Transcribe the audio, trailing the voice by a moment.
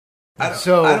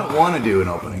I don't want to do an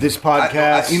opening. This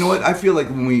podcast, you know what? I feel like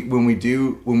when we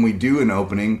do an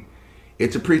opening,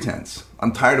 it's a pretense.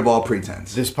 I'm tired of all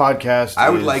pretense. This podcast, I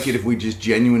would like it if we just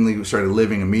genuinely started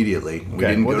living immediately. We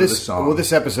didn't go to the song. Well,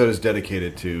 this episode is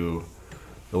dedicated to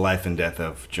the life and death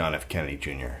of John F. Kennedy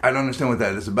Jr. I don't understand what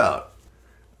that is about.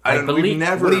 What are you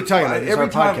talking about? Every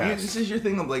time this is your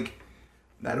thing of like.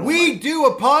 We do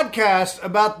a podcast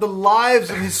about the lives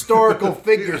of historical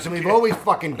figures, and we've always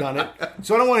fucking done it.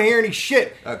 So I don't want to hear any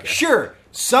shit. Okay. Sure,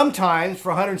 sometimes for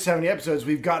 170 episodes,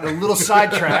 we've gotten a little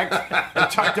sidetracked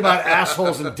and talked about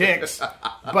assholes and dicks,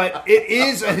 but it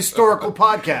is a historical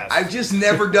podcast. I've just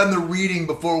never done the reading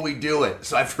before we do it,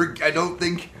 so I don't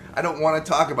want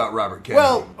to talk about Robert Kennedy.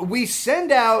 Well, we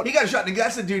send out. He got shot.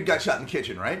 That's the dude got shot in the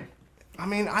kitchen, right? I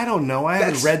mean, I don't know. I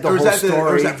haven't read the whole story.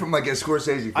 Or is that from like a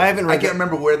Scorsese film? I can't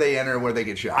remember where they enter and where they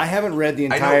get shot. I haven't read the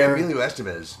entire. I know Emilio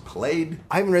Estevez played.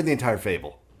 I haven't read the entire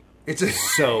fable. It's a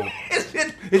so. Is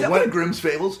that one of Grimm's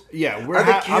fables? Yeah, are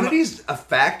the Kennedys a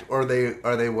fact, or are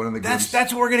they one of the Grimm's?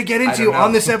 That's what we're going to get into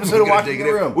on this episode of Walking in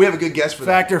the Room. We have a good guest for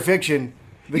fact or fiction.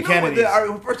 The Kennedys.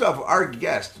 First off, our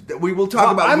guest we will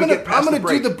talk about. I'm going to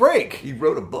do the break. He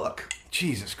wrote a book.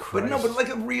 Jesus Christ! But like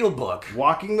a real book.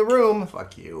 Walking the Room.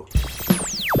 Fuck you.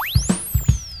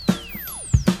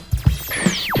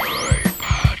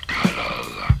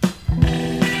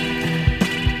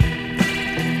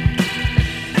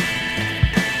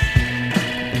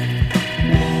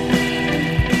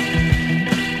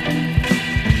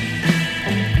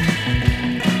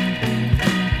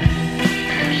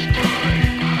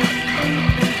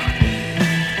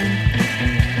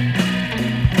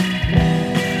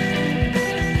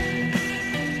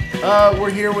 We're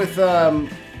here with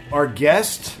our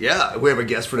guest. Yeah, we have a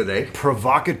guest for today.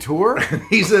 Provocateur.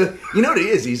 He's you know what he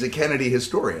is? He's a Kennedy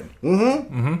historian.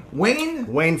 Mm-hmm.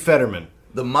 Wayne Fetterman.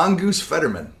 The Mongoose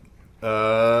Fetterman.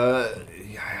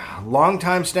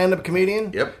 Longtime stand-up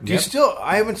comedian. Yep. Do you still?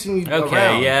 I haven't seen you around.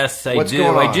 Okay, yes, I What's do.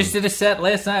 Going on? I just did a set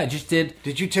last night. I just did.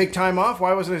 Did you take time off?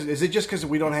 Why wasn't it? Is it just because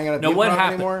we don't hang out at the what Improv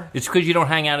happened? anymore? It's because you don't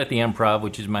hang out at the Improv,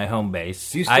 which is my home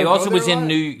base. Do you still I go also there was a in lot?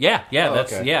 New. Yeah, Oh,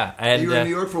 that's okay. yeah. And you were in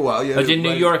New York for a while. I was in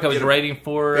New York. I was writing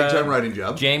for big-time writing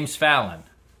job. James Fallon.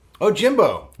 Oh,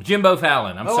 Jimbo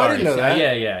Fallon. I'm Oh, I sorry. didn't know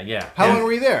that. Yeah. How long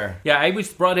were you there? Yeah, I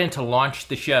was brought in to launch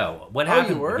the show. What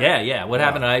happened? You were? Yeah. What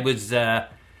happened? I was.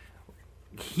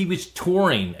 He was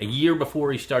touring a year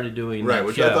before he started doing that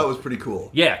which show. I thought was pretty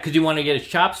cool. Yeah, because he wanted to get his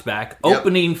chops back.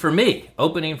 Opening for me,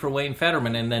 opening for Wayne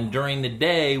Fetterman, and then during the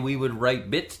day we would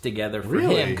write bits together for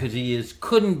him because he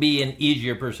couldn't be an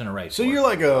easier person to write. So for.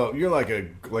 you're like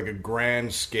a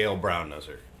grand scale brown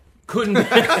noser. Couldn't.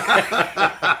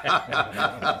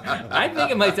 I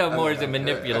think of myself more as a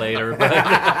manipulator, but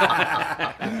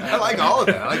I like all of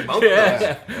that. I like both of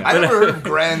those. I never heard of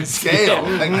grand scale.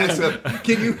 Like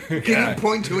can you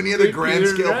point to any other grand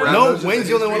scale brown No, noses Wayne's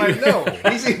the only one I know.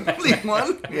 He's the only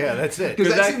one? Yeah, that's it.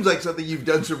 Because that seems like something you've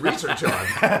done some research on.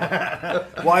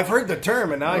 Well, I've heard the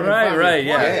term, and now I can right,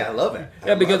 Yeah, I love it.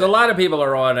 Yeah, because a lot of people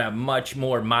are on a much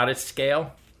more modest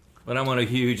scale, but I'm on a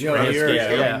huge grand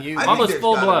scale. Yeah. Almost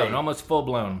full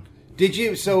blown. Did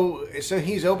you? So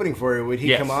he's opening for you. Would he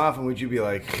Yes. come off, and would you be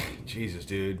like, Jesus,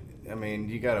 dude? I mean,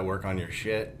 you got to work on your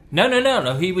shit. No.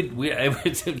 He would.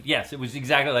 Yes, it was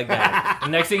exactly like that. The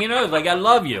next thing you know, it's like, I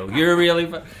love you. You're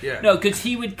really. Yeah. No, because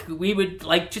we would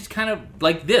like just kind of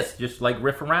like this, just like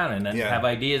riff around and then have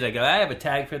ideas. I go, I have a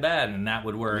tag for that, and that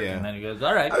would work. Yeah. And then he goes,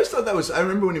 all right. I always thought that was. I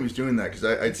remember when he was doing that because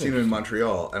I'd seen him in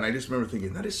Montreal, and I just remember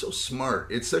thinking that is so smart.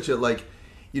 It's such a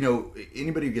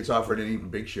anybody who gets offered any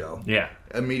big show,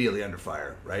 immediately under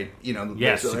fire, right?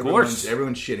 Yes, so of course.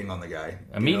 Everyone's shitting on the guy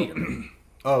Immediately.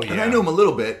 Oh yeah. And I know him a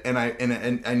little bit, and I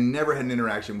never had an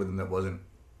interaction with him that wasn't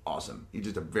awesome. He's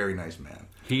just a very nice man.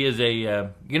 He is a,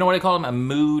 you know what I call him? A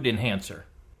mood enhancer.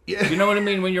 Yeah. You know what I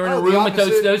mean? When you're in a room with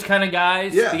those kind of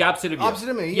guys, the opposite of you. Opposite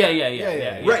of me. Yeah.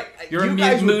 Right. You're you a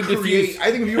guys mood would create. diffuse.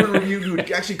 I think if you were in a review, you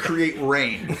would actually create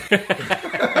rain.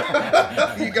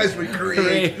 You guys would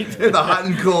create the hot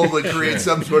and cold would create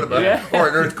some sort of or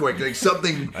an earthquake, like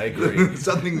something. I agree.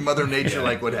 Something Mother Nature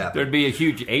like would happen. There'd be a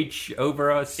huge H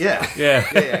over us. Yeah.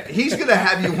 He's gonna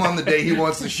have you on the day he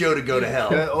wants the show to go to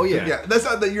hell. Yeah. That's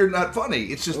not that you're not funny.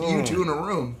 It's just you two in a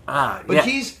room. But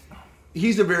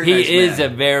he's a very nice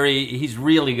man. He's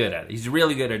really good at it. He's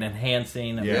really good at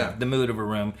enhancing the mood of a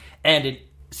room. And a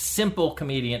simple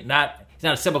comedian, he's not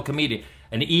a simple comedian,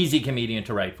 an easy comedian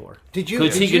to write for.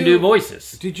 Because he can do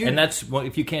voices. And that's,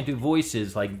 if you can't do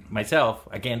voices like myself,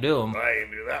 I can't do them. I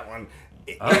can do that one.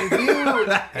 I can do,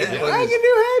 hey baby, how you doing?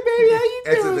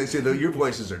 That's what they say. Your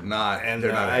voices are not, and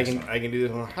they're not. I can do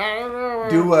this one.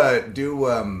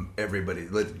 Do everybody.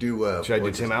 Let's do. Should I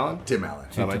do Tim Allen? Tim Allen.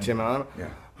 Am I Tim Allen? Yeah.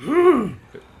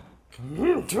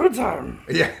 Two time.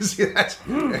 Yes, yeah.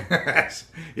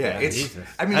 It's.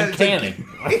 I mean, uncanny.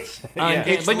 It's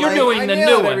but you're doing the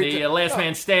new one, the Last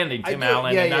Man Standing, Tim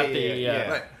Allen, and not the.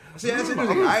 Right. See, that's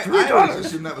interesting. I always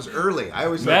assumed that was early. I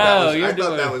always thought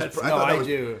that was.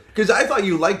 do. Because I thought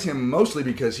you liked him mostly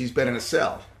because he's been in a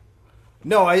cell.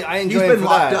 No, I enjoy him. He's been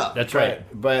locked up. That's right.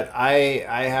 But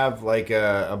I have like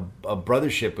a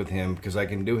brothership with him because I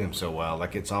can do him so well.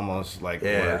 Like it's almost like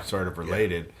we're sort of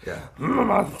related. Yeah.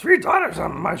 My 3 daughters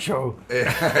on my show.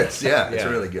 It's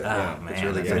really good. Oh, man, it's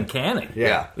really good. Uncanny.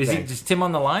 Yeah. Is Tim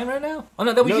on the line right now? Oh,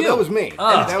 no, that was you. That was me.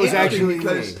 Oh. That was actually me.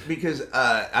 me. Because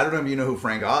I don't know if you know who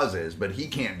Frank Oz is, but he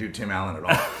can't do Tim Allen at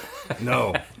all.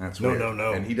 No. That's weird.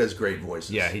 No. And he does great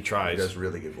voices. Yeah, he tries. He does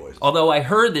really good voices. Although I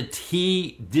heard that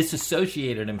he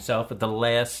disassociated himself with the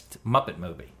last Muppet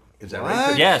movie. Is that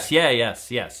right? Yes.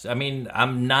 I mean,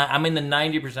 I'm in the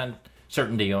 90%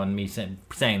 certainty on me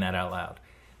saying that out loud.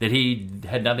 That he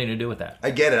had nothing to do with that.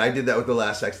 I get it. I did that with the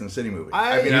last Sex and the City movie.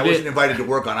 I wasn't invited to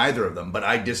work on either of them, but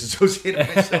I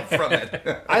disassociated myself from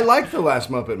it. I liked the last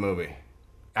Muppet movie.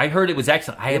 I heard it was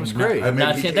excellent. It was great. Didn't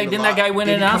that guy win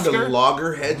an Oscar? Did he come to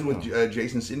Loggerheads with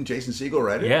Jason Segel,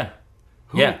 right? Yeah.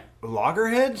 Who? Yeah.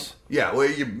 Loggerheads? Yeah. Well,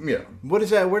 What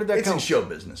is that? Where did that come? It's in show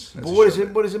business. But what does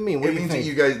it mean? What it do you means think? that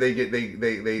you guys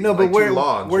they no, but two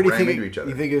logs where do you ram think into each other.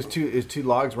 You think it's two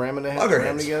logs ramming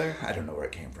together? I don't know where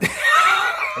it came from.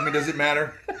 I mean, does it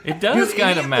matter? It does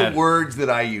kind of matter. The words that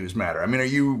I use matter. I mean, are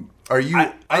you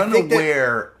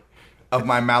unaware of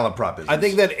my malapropisms? I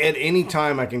think that at any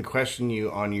time I can question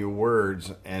you on your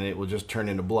words, and it will just turn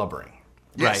into blubbering.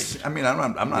 Yes. Right. I mean,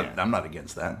 I'm not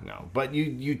against that. No, but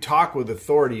you talk with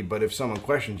authority. But if someone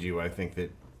questions you, I think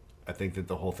that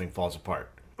the whole thing falls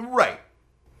apart. Right.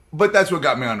 But that's what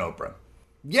got me on Oprah.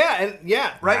 Yeah,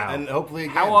 right. Wow. And hopefully,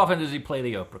 again. How often does he play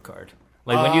the Oprah card?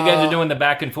 Like when you guys are doing the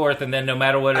back and forth, and then no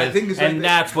matter what it is,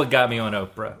 that's what got me on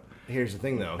Oprah. Here's the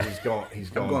thing, though. He's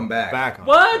going back. On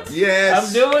what? Oprah. Yes.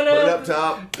 I'm doing it. Put it up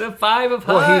top. The 5 of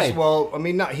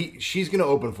high. She's going to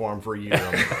open for him for a year.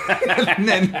 and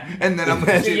then I'm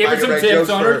going to give her some tips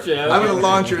on her show. I'm going to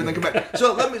launch her and then come back.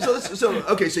 So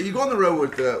you go on the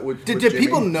road with Did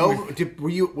people know?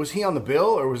 Was he on the bill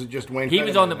or was it just Wayne? He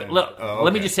was on the bill. Look,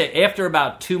 let me just say, after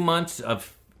about 2 months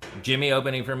of Jimmy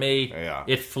opening for me,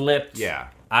 it flipped. Yeah.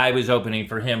 I was opening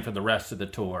for him for the rest of the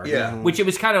tour. Yeah. Which it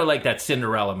was kind of like that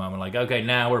Cinderella moment. Like, okay,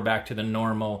 now we're back to the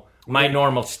normal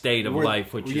state of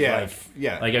life, which is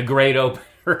like a great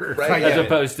opener as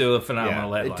opposed to a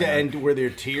phenomenal headliner. And were there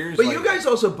tears? But you guys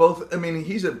also both, I mean,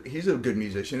 he's a good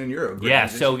musician and you're a good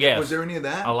musician. So yes. Was there any of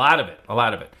that? A lot of it.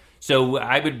 So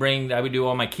I would do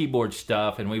all my keyboard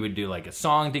stuff and we would do like a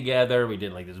song together. We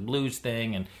did like this blues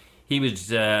thing and he was,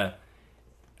 we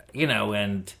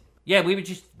would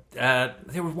just,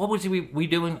 what was we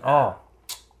doing? Oh,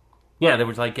 yeah, there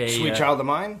was like a Sweet Child of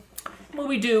Mine. Well,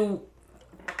 we do.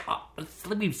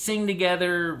 We sing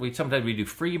together. Sometimes we do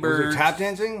Freebirds. Was there tap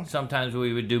dancing? Sometimes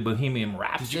we would do Bohemian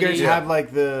Rhapsody. Did you guys have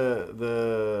like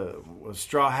the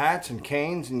straw hats and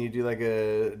canes, and you do like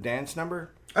a dance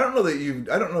number? I don't know that you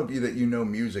know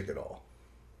music at all.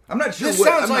 I'm not sure. This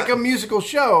sounds like a musical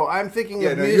show. I'm thinking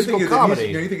of musical comedy.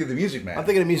 You think of The Music Man. I'm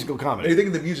thinking of musical comedy. You're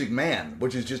thinking of The Music Man,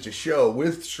 which is just a show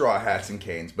with straw hats and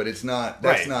canes, but it's not.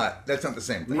 That's not the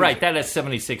same thing. Right. That has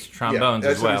 76 trombones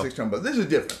as well. 76 trombones. This is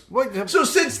different. So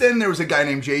since then, there was a guy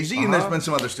named Jay-Z, and there's been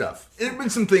some other stuff. There have been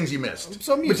some things you missed.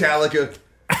 Some music. Metallica.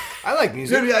 I like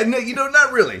music.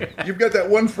 Not really. You've got that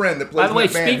one friend that plays in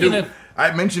that band. Speaking of...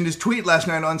 I mentioned his tweet last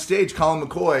night on stage. Colin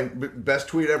McCoy, best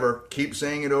tweet ever. Keep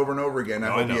saying it over and over again.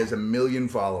 I hope he has 1 million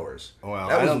followers. Well,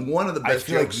 that was one of the best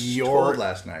jokes told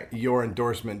last night. Your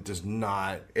endorsement does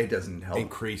not. It doesn't help.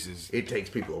 Increases. It takes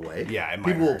people away. Yeah,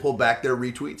 people will pull back their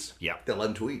retweets. Yeah, they'll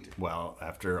untweet. Well,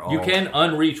 after all, you can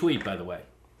unretweet. By the way,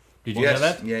 did you know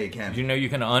that? Yeah, you can. Did you know you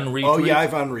can unretweet? Oh yeah,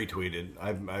 I've unretweeted.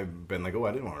 I've been like,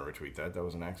 I didn't want to retweet that. That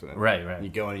was an accident. Right. You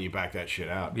go in and you back that shit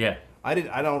out. Yeah. I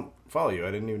don't follow you.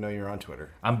 I didn't even know you were on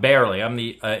Twitter. I'm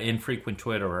the infrequent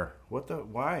Twitterer.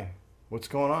 Why? What's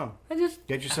going on? I just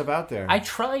get yourself out there. I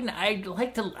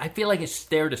feel like I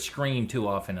stare at a screen too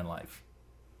often in life.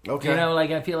 Okay.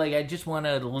 I feel like I just want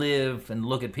to live and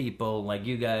look at people like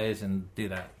you guys and do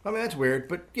that. I mean, that's weird,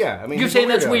 but yeah. I mean, you're saying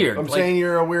that's weird. I'm saying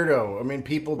you're a weirdo. I mean,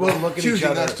 people don't look at each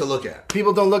other. Us to look at.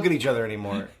 People don't look at each other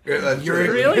anymore.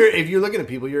 Really? If you're looking at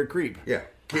people, you're a creep. Yeah.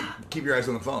 Keep your eyes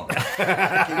on the phone. Keep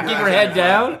your head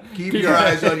down. Keep your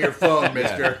eyes on your phone,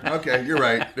 mister. Okay, you're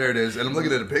right. There it is. And I'm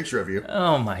looking at a picture of you.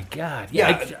 Oh, my God.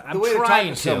 Yeah, I'm the way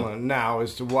trying to talk to someone now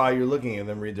is to, while you're looking at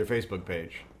them, read their Facebook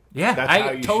page. Yeah, that's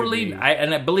how you totally. should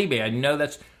be. Believe me, I know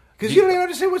that's... Because you don't even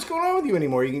understand what's going on with you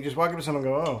anymore. You can just walk up to someone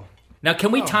and go, oh. Now,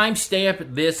 can we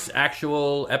timestamp this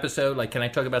actual episode? Like, can I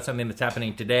talk about something that's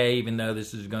happening today, even though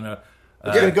this is going to...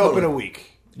 It's going to go up in a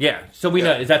week. Yeah, so we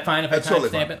know. Is that fine if I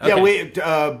timestamp it? Okay.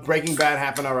 Yeah, Breaking Bad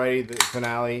happened already, the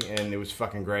finale, and it was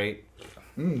fucking great.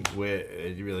 It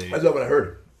really... That's not what I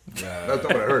heard. That's not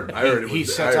what I heard. I heard he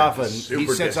sets off a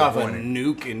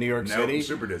nuke in New York City.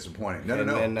 Super disappointing. No.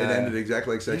 It ended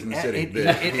exactly like Sex and the City.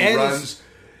 It runs...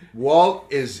 Walt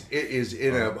is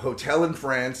in a hotel in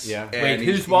France. Yeah. Wait,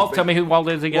 who's Walt? Tell me who Walt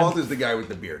is again. Walt is the guy with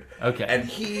the beard. Okay.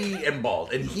 And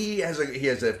bald. And he has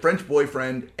a French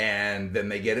boyfriend, and then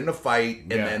they get in a fight,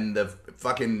 and then the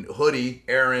fucking hoodie,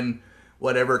 Aaron,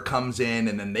 whatever, comes in,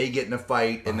 and then they get in a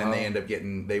fight, and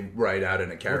then they ride out in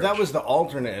a carriage. Well, that was the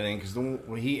alternate ending, because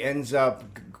he ends up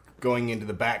going into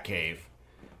the Batcave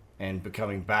and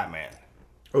becoming Batman.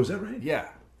 Oh, is that right? Yeah.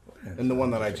 And the one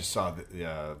that I just saw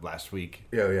last week.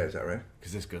 Yeah, is that right?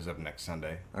 Because this goes up next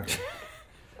Sunday. Okay.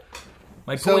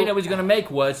 My point I was going to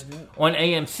make was, on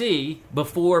AMC,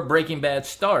 before Breaking Bad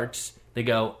starts, they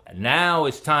go, now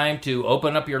it's time to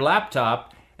open up your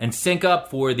laptop and sync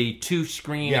up for the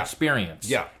 2-screen experience.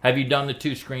 Yeah. Have you done the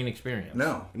 2-screen experience?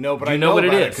 No, but I know what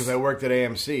it is because I worked at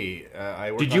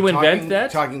AMC. Did you invent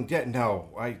that? Talking Dead? No,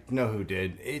 I know who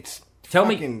did. It's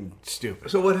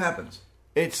stupid. So what happens?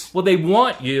 They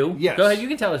want you. Yes. Go ahead. You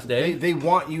can tell us, Dave. They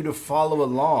want you to follow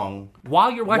along while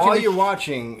you're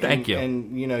watching. Thank you.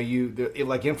 And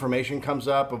like information comes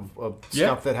up of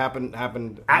stuff that happened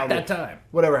at that time.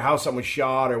 Whatever, how something was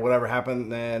shot or whatever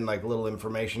happened. Then like little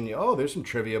information. There's some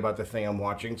trivia about the thing I'm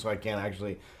watching, so I can't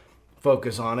actually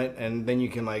focus on it. And then you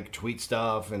can like tweet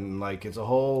stuff and like it's a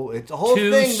whole thing.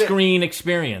 2-screen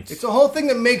experience. It's a whole thing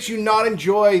that makes you not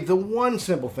enjoy the one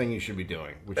simple thing you should be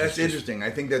doing. That's interesting.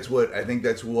 I think that's what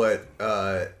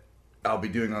I'll be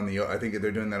doing on the. I think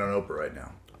they're doing that on Oprah right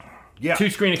now. Yeah,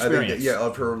 2-screen experience.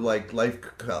 Of her like life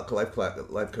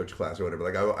coach class or whatever.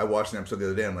 Like I watched an episode the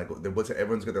other day. I'm like,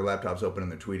 everyone's got their laptops open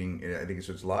and they're tweeting. I think it's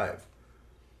just live.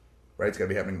 Right, it's got to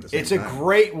be happening at the same time. It's a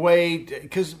great way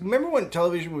because remember when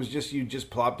television was just you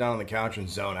just plop down on the couch and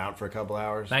zone out for a couple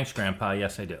hours. Thanks, Grandpa.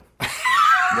 Yes, I do.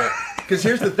 Because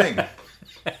here's the thing.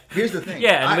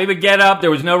 Yeah, and we would get up.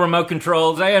 There was no remote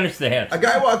controls. I understand. A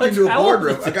guy walked into a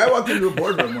boardroom. A guy walked into a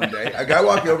boardroom one day. A guy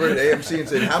walked over at AMC and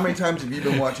said, "How many times have you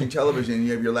been watching television? And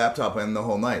you have your laptop on the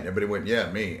whole night?" And everybody went,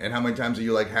 "Yeah, me." And how many times are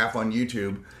you like half on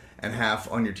YouTube and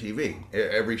half on your TV?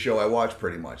 Every show I watch,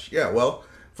 pretty much. Yeah. Well,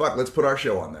 fuck. Let's put our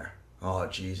show on there. Oh,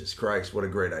 Jesus Christ, what a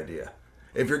great idea.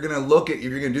 If you're going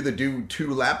to do the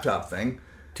 2 laptop thing.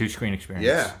 2-screen experience.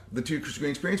 Yeah, the 2-screen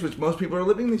experience, which most people are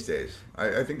living these days.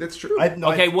 I think that's true. What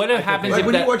happens like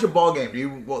when you watch a ball game? Do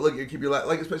you keep your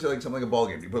especially like something like a ball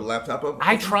game? Do you put a laptop up?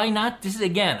 I try not. This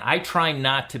is I try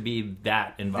not to be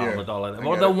that involved with all of that.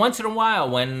 Although once in a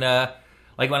while, when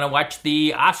when I watched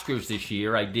the Oscars this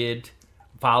year, I did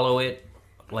follow it,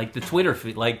 like the Twitter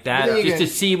feed, like that, just to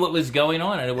see what was going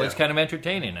on, and it was kind of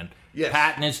entertaining. And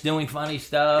Patton is doing funny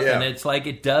stuff, and it's like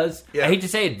it does. I hate to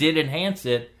say it did enhance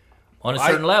it on a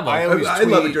certain level. I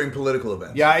love it during political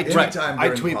events. Yeah, I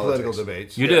tweet political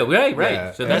debates. You do, right?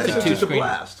 Yeah. So that's a 2-screen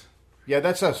blast. Yeah,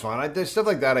 that sounds fun. There's stuff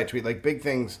like that I tweet, like big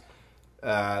things.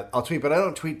 I'll tweet, but I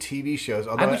don't tweet TV shows.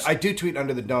 Although I do tweet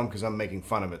Under the Dome because I'm making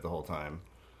fun of it the whole time.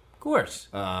 Of course.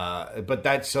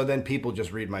 But so then people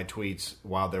just read my tweets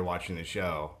while they're watching the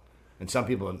show. And some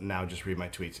people now just read my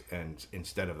tweets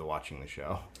instead of watching the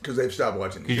show. Because they've stopped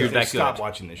watching the show. You're that good. Stopped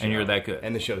watching the show. And you're that good.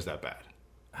 And the show's that bad.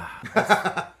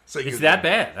 So it's that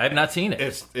bad. I've not seen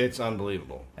it. It's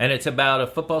unbelievable. And it's about a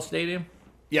football stadium?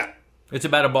 Yeah. It's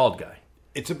about a bald guy.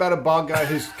 It's about a bald guy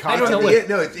who's I don't know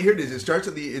what... Here it is. It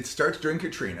starts during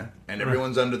Katrina, and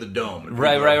everyone's under the dome. And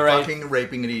right. Fucking,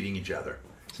 raping, and eating each other.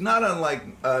 It's not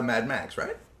unlike Mad Max,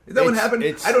 right? Is that what happened?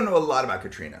 I don't know a lot about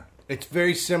Katrina. It's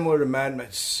very similar to Mad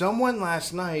Max. Someone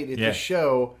last night at the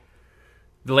show...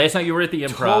 The last night you were at the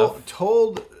Improv...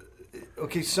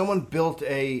 someone built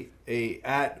at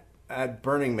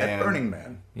Burning Man. At Burning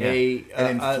Man.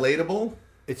 An inflatable?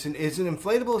 Is it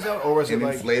inflatable? Is that, or was it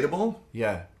like... inflatable?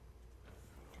 Yeah.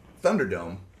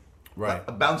 Thunderdome. Right.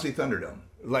 A bouncy Thunderdome.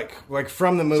 Like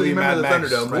from the movie so you remember Mad the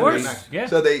Max. Thunderdome, of course. Right? Yeah.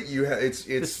 So it's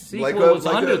the sequel like was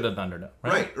under the Thunderdome.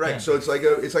 Right. Yeah. So it's like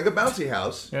a bouncy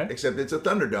house, except it's a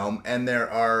Thunderdome, and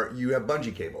you have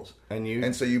bungee cables,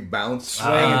 and so you bounce, swing,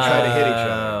 and try to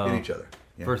hit each other.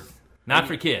 Yeah. Not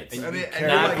for kids. I mean, and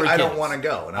Not you're for like, I don't kids. want to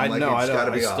go, and I'm I like, know, it's I got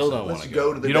to don't- be I awesome. still don't Let's wanna go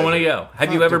go. to the. You don't want to desert. go.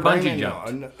 Have you ever Burning bungee Man,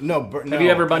 jumped? No. Have you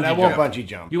ever bungee I won't jumped? bungee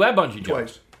jump. You have bungee jumped.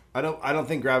 Twice. I don't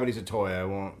think gravity's a toy. I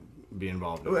won't be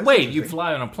involved in it. That's Wait, you interesting.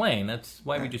 fly on a plane. That's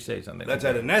why would you say something? That's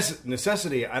like out of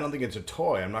necessity. I don't think it's a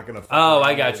toy. I'm not going to. Oh,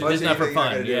 I got you. Well, This is so not you for think you're not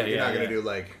fun. gonna do- Yeah, You're yeah, not going yeah. to do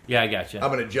like. Yeah, I got you. I'm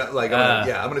gonna jump. Like, I'm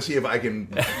gonna see if I can.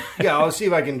 Yeah, I'll see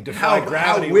if I can defy How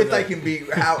gravity. with with I a- can be.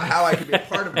 How I can be a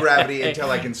part of gravity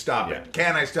until I can stop it.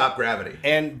 Can I stop gravity?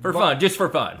 and For fun, just for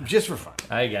fun. Just for fun.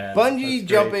 I got it. Bungee That's great.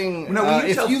 jumping. No, when you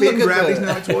if tell you Finn look at gravity's the,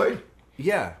 not a toy.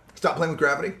 yeah. Stop playing with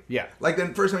gravity? Yeah. Like,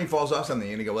 then first time he falls off something,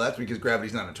 and you go, well, that's because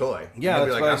gravity's not a toy. Yeah, And he'll that's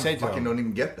be what I like, say to fucking him. don't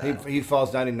even get that. He falls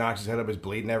down, he knocks his head up, he's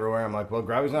bleeding everywhere. I'm like, well,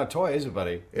 gravity's not a toy, is it,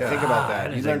 buddy? Yeah. Think about that.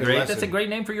 That You is a learned great, lesson. that's a great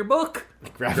name for your book.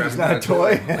 Gravity's not a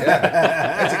toy.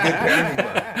 That's a good parenting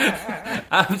book.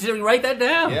 I was going to write that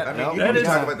down. Yeah. I mean, No, you that can is-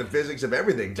 talk about the physics of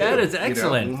everything, too. That is you know?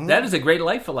 excellent. That is a great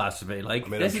life philosophy. Like,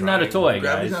 mean, this I'm is not a trying. toy,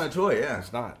 Gravity's guys. not a toy, yeah.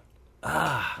 It's not.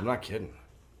 I'm not kidding.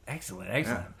 Excellent,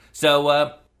 excellent.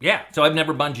 So, yeah, so I've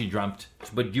never bungee jumped.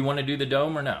 But do you want to do the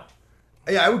dome or no?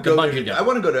 Yeah, I would go bungee there. jump. I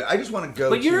want to go to. I just want to go.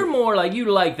 But you're to, more like, you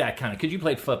like that kind of, because you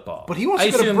played football. But he wants I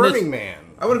to go to assume Burning this- Man.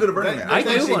 I want to go to Burning Man. I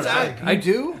That's do what want it seems like.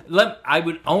 You do? I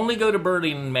would only go to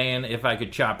Burning Man if I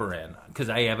could chopper in, because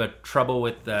I have a trouble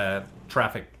with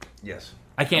traffic. Yes.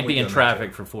 I can't I'm be with in you on that, traffic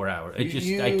too. for 4 hours. It just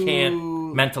I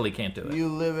can't mentally can't do it. You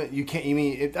live it. You can't. You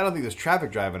mean? I don't think there's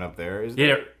traffic driving up there. Is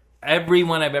Yeah,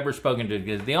 everyone I've ever spoken to,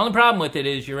 because the only problem with it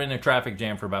is you're in a traffic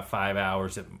jam for about 5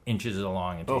 hours, it inches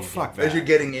along. Until Oh you fuck get- that! As you're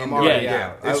getting into already it,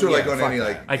 out. It's sort of like Yeah, on fuck any, that.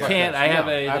 like... I can't. I have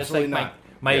a. That's absolutely like not.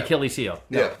 my Yeah. Achilles heel.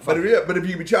 Yeah, but if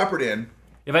you be choppered in,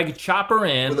 If I could chopper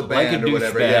in With a like a band or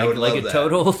whatever, yeah, I douchebag, would like love a that.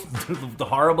 total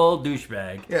horrible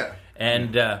douchebag. yeah.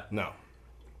 And No.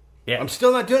 yeah, I'm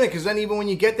still not doing it because then even when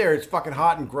you get there, it's fucking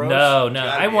hot and gross. no.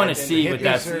 Gotta I be want to in see the what hippies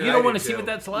that's. are- You I don't do want to see too. what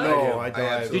that's like. No, I don't.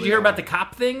 absolutely Did you hear about the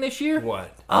cop thing this year?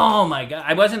 What? Oh my god,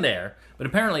 I wasn't there, but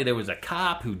apparently there was a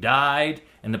cop who died,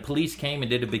 and the police came and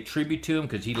did a big tribute to him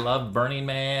because he loved Burning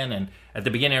Man. And at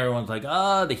the beginning, everyone's like,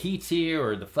 "Oh, the heat's here,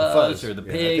 or the fuzz, or the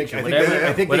Yeah, pigs, I or think, whatever."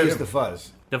 I think whatever. they use the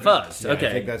fuzz. The fuzz. Yeah, Okay,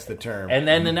 I think that's the term. and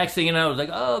then the next thing you know, it was like,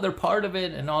 "Oh, they're part of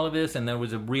it," and all of this, and there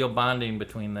was a real bonding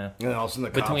between the. And all of a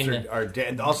sudden the cops Between are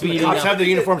dead. Also, the beating cops up- have their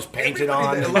uniforms painted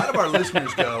Everybody on. a lot of our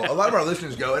listeners go. A lot of our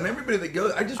listeners go, and everybody that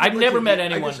goes, I just. I've like never to- met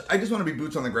anyone- I just want to be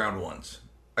boots on the ground once.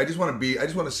 I just want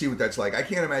to see what that's like. I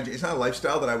can't imagine. It's not a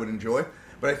lifestyle that I would enjoy,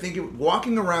 but I think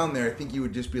walking around there, I think you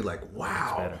would just be like,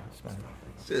 wow,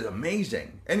 this is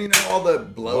amazing. And you know, all the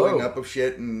blowing Whoa. up of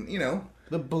shit, and you know,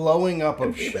 The blowing up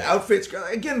of shit. outfits.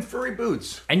 Again, furry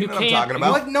boots. And you know what can't- I'm talking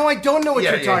about. What? No, I don't know what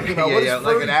you're talking about. What does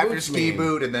like furry an after boots ski mean?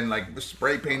 boot, and then like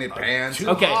spray painted pants. Too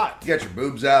Okay. hot. You got your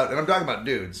boobs out, and I'm talking about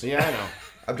dudes. Yeah, I know.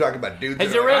 I'm talking about dudes.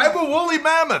 Has that are there like, been- I'm a woolly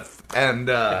mammoth, and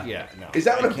Yeah, no. is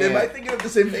that what I am I can't. thinking of the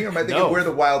same thing, or am I thinking No. of where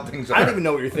the wild things are? I don't even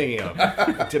know what you're thinking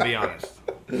of, to be honest.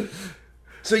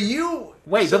 So you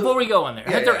Wait, so, before we go on there,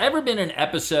 Yeah, has there yeah. ever been an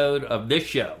episode of this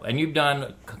show, and you've done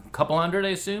a couple hundred, I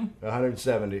assume?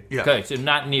 170. Yeah. Okay, so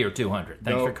not near 200.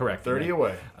 Thanks No, for correcting 30 me.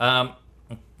 away.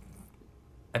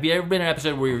 Have you ever been in an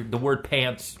episode where the word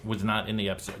pants was not in the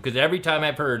episode? Because every time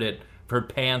I've heard it, I've heard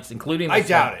pants, including I this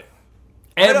doubt one. it.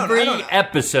 Every I don't know.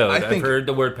 episode, I I've think- heard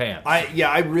the word pants.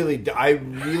 I really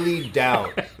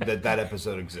doubt that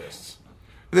episode exists.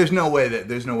 There's no way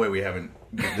we haven't.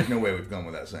 There's no way we've gone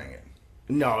without saying it.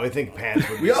 No, I think pants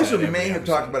would be We also said every may have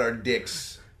episode. talked about our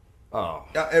dicks Oh.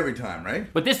 every time, right?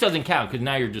 but this doesn't count because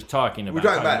now you're just talking about. We're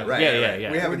talking about it, right? Yeah, right, yeah, right.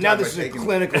 yeah. We haven't Now talked this is about a taking-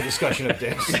 clinical discussion of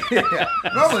dicks, Yeah.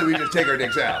 Normally we just take our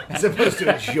dicks out. as opposed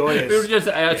to a joyous. It was just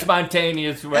a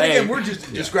spontaneous And way. again, we're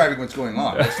just describing what's going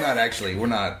on. It's not actually. We're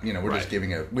not. You know, we're just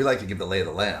giving a. We like to give the lay of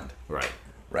the land, Right.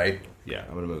 right? Yeah,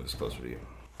 I'm gonna move this closer to you.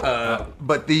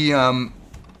 But the.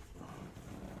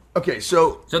 Okay,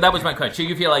 so So that was my question. So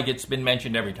you feel like it's been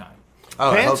mentioned every time? I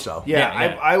hope Pants? so. Yeah,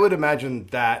 Yeah. I would imagine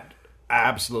that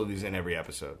absolutely is in every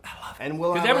episode. I love it. And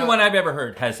we'll Because have everyone I've ever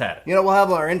heard has had it. you know, we'll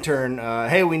have our intern.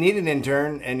 Hey, we need an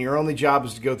intern, and your only job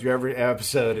is to go through every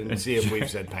episode and see if we've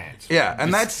said pants. Yeah,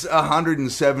 and that's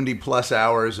 170 plus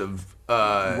hours of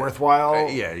Worthwhile.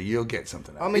 yeah, you'll get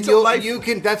something. Out. I mean, It's a life- you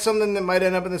can. That's something that might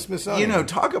end up in the Smithsonian. You know,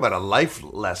 talk about a life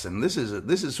lesson. This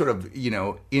is sort of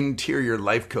interior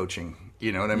life coaching.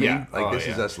 You know what I mean? yeah, Like Oh, this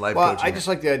yeah. is us life well, coaching. I just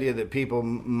like the idea that people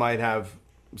might have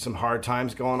some hard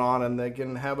times going on, and they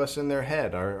can have us in their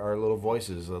head, our little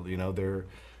voices. You know,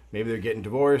 maybe they're getting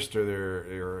divorced, or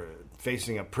they're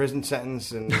facing a prison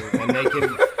sentence, and they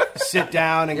can sit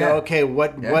down and Yeah. go, okay,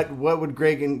 what would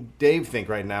Greg and Dave think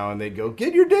right now? And they'd go,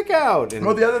 get your dick out. And,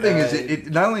 Well, the other thing is,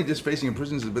 it not only just facing in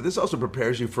prisons, but this also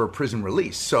prepares you for a prison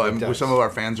release. So does. some of our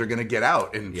fans are going to get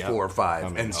out in Yep. 4 or 5, I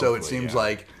mean, and so it hopefully, seems yeah.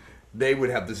 like they would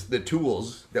have the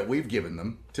tools that we've given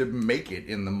them to make it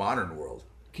in the modern world.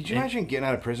 Could you imagine getting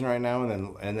out of prison right now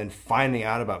and then finding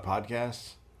out about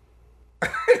podcasts? I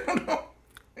don't know.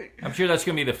 I'm sure that's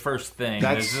going to be the first thing.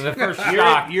 That's the first you're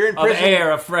shock in of prison.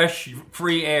 air, of fresh,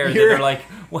 free air. That they're like,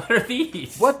 what are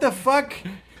these? What the fuck?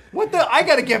 I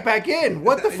got to get back in.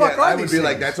 What the fuck are I these would be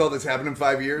like, things? that's all that's happened in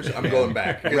 5 years. I'm going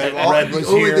back. Red The was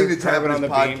only here, thing that's happened on is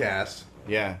the beam. podcasts.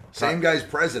 Yeah. Same guy's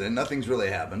president. Nothing's really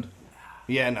happened.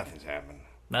 Yeah, nothing's happened.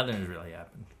 Nothing has really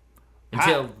happened.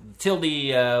 Until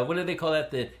the, what do they call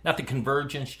that? Not the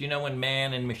convergence. You know when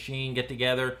man and machine get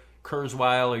together?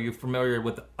 Kurzweil, are you familiar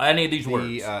with any of these words?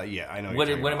 Yeah, I know. What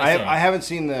am am I saying? I haven't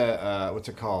seen the what's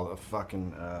it called? A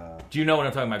fucking. Do you know what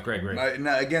I'm talking about, Greg?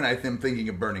 Again, I am thinking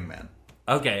of Burning Man.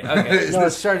 Okay. No,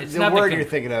 it's It's the not word the you're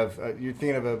thinking of. You're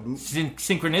thinking of a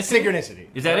synchronicity. synchronicity.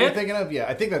 Is that what it? you're thinking of? Yeah,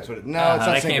 I think that's what it. No, it's not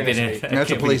that can't be synchronicity. it.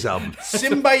 That's a police album.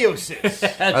 Symbiosis.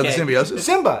 Oh, the Symbiosis?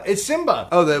 Simba. It's Simba.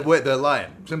 Oh, the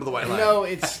lion. Simba the White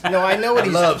Lion. No. I know what I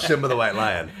he's. love Simba the White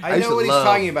Lion. I know what he's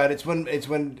talking about. It's when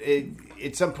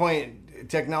at some point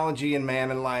technology and man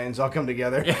and lions all come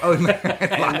together. Oh, and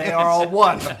they are all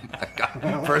one.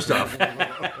 First off,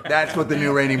 that's what the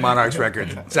new Reigning Monarchs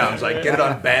record sounds like. Get it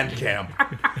on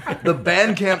Bandcamp. The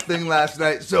Bandcamp thing last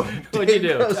night. So What'd you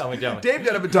do? Tell me. Dave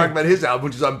got up and talked about his album,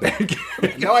 which is on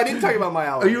Bandcamp. No, I didn't talk about my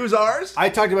album. Oh, yours ours? I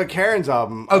talked about Karen's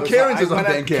album. Oh, Karen's is on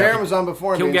Bandcamp. Karen was on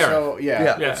before me. Kilgariff. So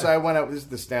Yeah. So I went up. This is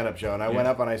the stand-up show, and I went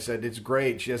up and I said, "It's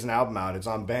great. She has an album out. It's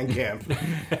on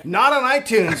Bandcamp, not on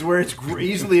iTunes, where it's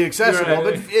easily accessible.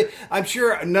 Right. But I'm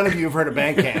sure none of you have heard of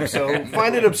Bandcamp. So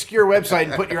find an obscure website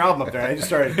and put your album up there." And I just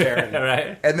started tearing. All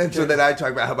right. And then so then I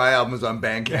talked about how my album is on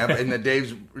Bandcamp, and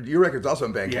then your record's also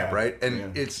on Bandcamp, Yeah. right?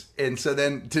 And Yeah. so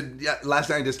then last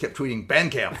night I just kept tweeting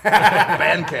Bandcamp,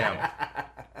 Bandcamp,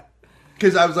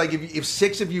 because I was like, if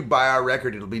 6 of you buy our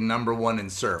record, it'll be #1 in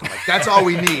surf. Like that's all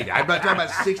we need. I'm not talking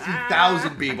about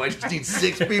 60,000 people. I just need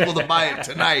 6 people to buy it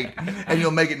tonight, and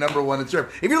you'll make it #1 in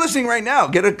surf. If you're listening right now,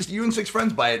 you and 6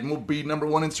 friends buy it, and we'll be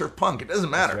 #1 in surf punk. It doesn't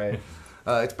matter. That's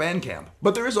right. It's Bandcamp,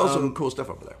 but there is also cool stuff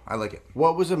over there. I like it.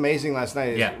 What was amazing last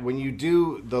night is when you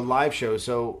do the live show.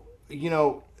 So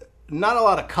not a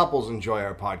lot of couples enjoy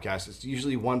our podcast. It's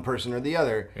usually one person or the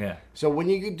other. Yeah. So when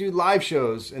you do live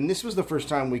shows, and this was the first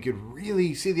time we could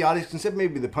really see the audience, except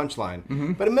maybe the punchline.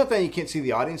 Mm-hmm. But in Meltdown, you can't see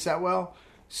the audience that well.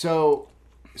 So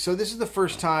this is the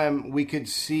first time we could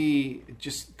see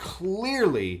just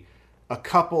clearly a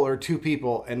couple or 2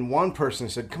 people, and one person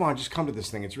said, "Come on, just come to this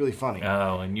thing. It's really funny."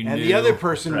 Oh, and you knew. And the other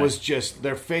person Right. was just,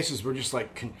 their faces were just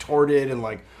like contorted and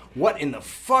like, what in the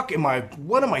fuck am I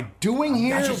doing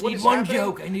here? I just What need is one happening?"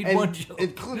 joke. I need And one joke.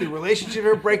 Including the relationship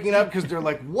are breaking up because they're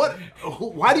like,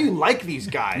 why do you like these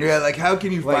guys? Yeah, like how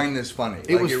can you Like, find this funny?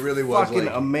 it Like was it really was fucking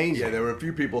like, amazing. Yeah, there were a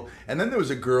few people, and then there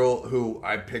was a girl who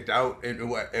I picked out, and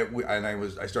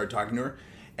I started talking to her,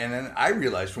 and then I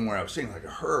realized from where I was sitting, like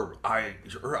her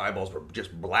eyeballs were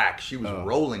just black. She was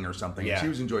rolling or something. Yeah. And she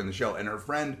was enjoying the show, and her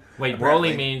friend. Wait, apparently,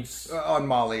 rolling means on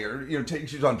Molly or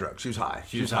she was on drugs. She was high.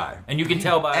 She was high. and you can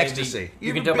tell by Ecstasy.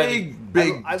 You can tell by the,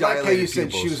 big. I like how you dilated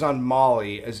said she pupils. was on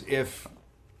Molly as if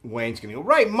Wayne's going to go,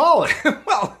 right, Molly.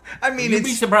 Well, I mean, You'd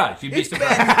be surprised. You'd be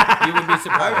surprised. You would be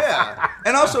surprised. yeah,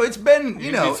 and also it's been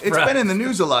You'd be it's been surprised. in the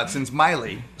news a lot since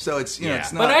Miley, so it's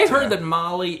it's not. But I heard that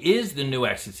Molly is the new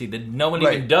ecstasy. That no one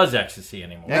Right. even does ecstasy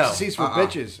anymore. No. Ecstasy's for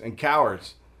bitches and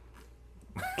cowards.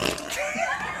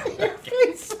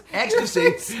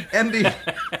 Ecstasy, MD,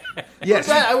 yes,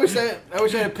 I wish I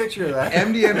had a picture of that.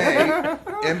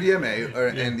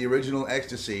 MDMA, and the original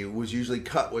ecstasy was usually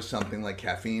cut with something like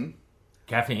caffeine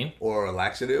Caffeine. or a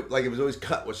laxative. Like it was always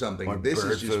cut with something. Or This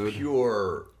bird is just food.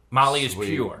 pure, Molly is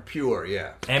Sweet. pure.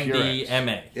 yeah.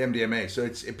 MDMA. MDMA. So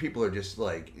people are just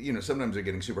like sometimes they're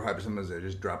getting super high, but sometimes they're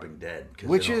just dropping dead. 'cause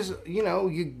Which they don't- is,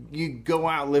 you go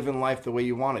out living life the way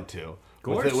you wanted to.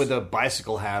 course. With a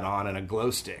bicycle hat on and a glow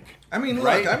stick. I mean, look,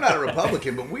 Right? I'm not a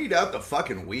Republican, but weed out the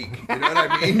fucking weak. You know what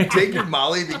I mean? Take your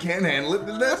Molly if you can't handle it.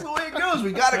 That's the way it goes.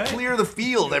 We got to clear the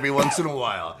field every once in a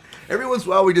while. Every once in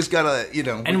a while, we just gotta,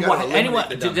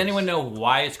 And does anyone know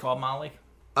why it's called Molly?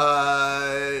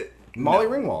 Molly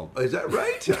Ringwald. Is that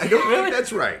right? I don't think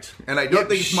that's right, and I don't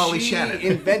think it's Molly she Shannon.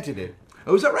 invented it.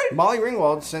 Oh, is that right? Molly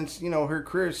Ringwald, since her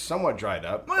career is somewhat dried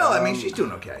up. Well, I mean, she's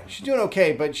doing okay. She's doing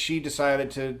okay, but she decided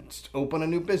to open a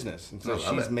new business, and so I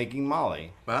love she's it. making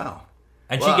Molly. Wow.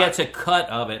 And Well, she gets a cut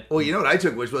of it. Well, you know what I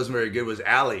took, which wasn't very good, was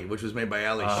Allie, which was made by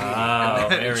Allie Sheedy. And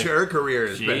very- her career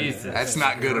has been Jesus that's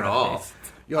not good at all. Christ.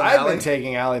 You know, I've Allie? been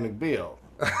taking Ally McBeal.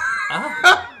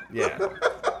 Yeah.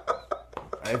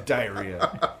 I have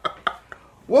diarrhea.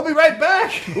 We'll be right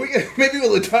back. Maybe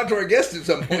we'll talk to our guest at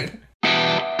some point.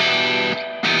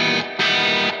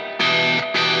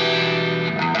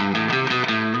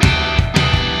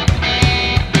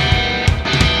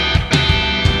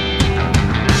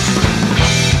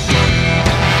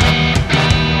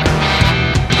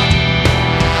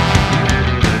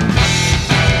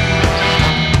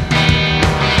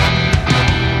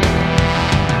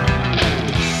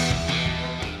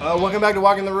 coming back to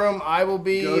Walk in the Room, I will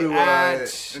be Go to at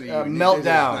It's not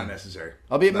Meltdown. necessary.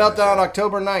 I'll be at Not Meltdown necessary.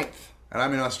 October 9th. And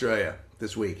I'm in Australia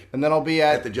this week And then I'll be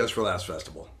at the Just for Laughs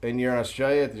Festival. and you're in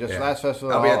Australia at the Just Yeah. Last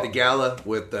Festival. I'll be at the gala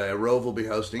with Rove will be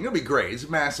hosting. It'll be great. It's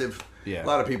massive. Yeah. A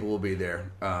lot of people will be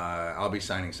there. I'll be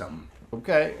signing something.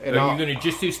 Okay. And Are you going to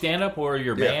just do stand up or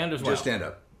your band as well? Just stand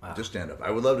up. Just stand up.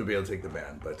 I would love to be able to take the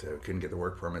band, but couldn't get the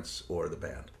work permits or the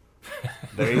band.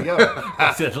 There you go.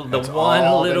 The one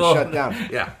All been little. shut down.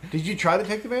 Yeah. Did you try to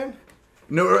take the band?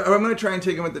 No, I'm going to try and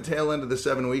take them at the tail end of the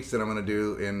 7 weeks that I'm going to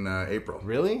do in April.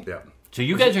 Really? Yeah. So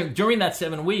you guys are during that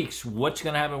 7 weeks. What's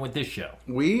going to happen with this show?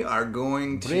 We are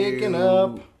going to Breaking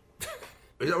up.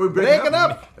 Are we Breaking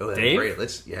up. Oh, that's Dave? great.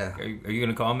 Let's. Yeah. Are you going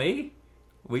to call me?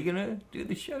 We going to do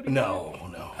the show together? No.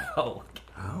 Oh,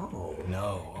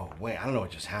 No. Oh, wait. I don't know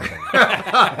what just happened.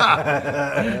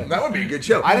 That would be a good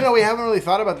show. I don't know. We haven't really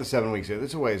thought about the 7 weeks yet.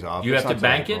 It's a ways off. You It's have not to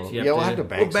bank April. it? You have Yeah, we'll to- have to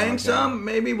bank We'll bang some. some.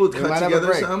 Maybe we'll cut might have a together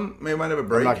break. some. Maybe we might have a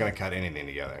break. I'm not going to cut anything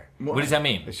together. what does that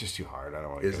mean? It's just too hard. I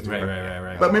don't want to Is get it? into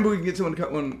Right. But maybe we can get someone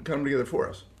to come together for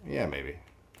us. Yeah, maybe.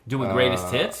 Doing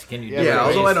greatest hits? Can you do yeah, Yeah,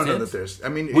 although I greatest don't know hits? that there's. I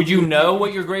mean, Would you know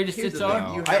what your greatest Here's hits the thing, are?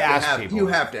 you have I to ask have, people. You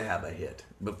have to have a hit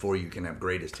before you can have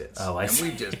greatest hits. Oh, I And see.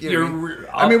 we just, you know, You're-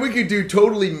 I mean, we could do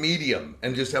totally medium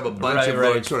and just have a bunch of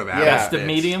Right. those sort of Yeah. average Best of hits.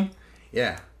 medium?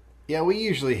 Yeah. Yeah, we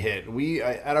usually hit.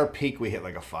 At our peak, we hit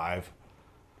like a 5.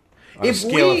 On If a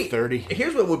scale we, of 30.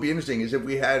 Here's what would be interesting is if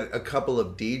we had a couple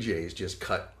of DJs just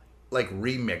cut, like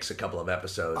remix a couple of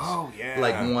episodes. Oh, yeah.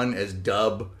 Like one as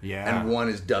dub Yeah. and one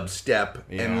as dubstep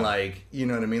Yeah. and like, you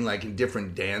know what I mean? Like in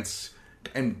different dance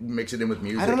and mix it in with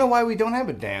music. I don't know why we don't have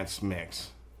a dance mix.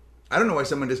 I don't know why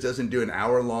someone just doesn't do an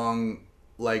hour long,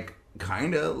 like,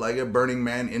 kind of like a Burning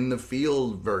Man in the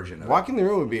Field version of Walking the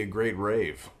Room would be a great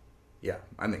rave it. Yeah,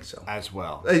 I think so. as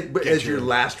well. But Get as your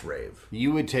last rave,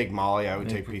 You would take Molly, I would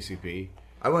take PCP.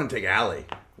 I want to take Allie,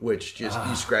 which just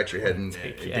you scratch your head and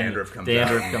dandruff comes out.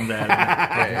 Dandruff comes out.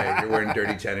 Yeah, you're wearing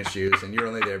dirty tennis shoes, and you're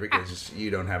only there because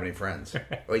you don't have any friends.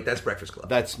 Wait, that's Breakfast Club.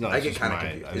 That's not. I get kind of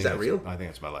confused. Is that real? I think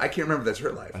that's my life. I can't remember if that's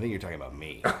her life. I think you're talking about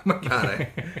me. Oh my god!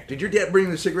 Did your dad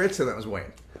bring the cigarettes? So that was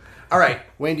Wayne. All right.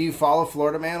 Wayne, do you follow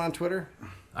Florida Man on Twitter?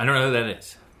 I don't know who that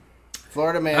is.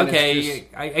 Florida Man. Okay, Is just,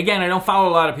 I don't follow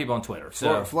a lot of people on Twitter.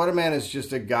 So Florida Man is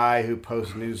just a guy who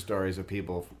posts news stories of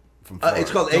people from Florida.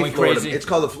 It's called a Going Florida. crazy. It's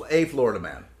called a Florida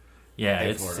Man. yeah,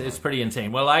 Hey, it's Florida. it's pretty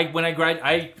insane. Well,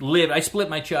 I split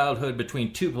my childhood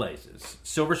between two places: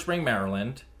 Silver Spring,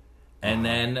 Maryland, and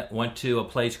then went to a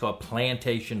place called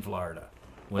Plantation, Florida.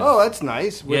 With- Oh, that's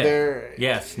nice. Were yeah. there?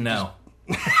 Yes, no.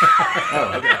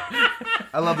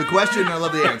 I love the question. I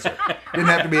love the answer. Didn't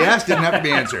have to be asked. Didn't have to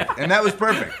be answered. And that was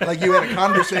perfect. Like you had a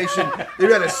conversation.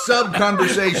 You had a sub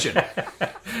conversation.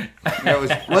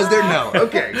 Was there? No.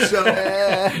 Okay. So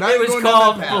It was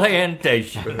called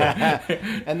Plantation.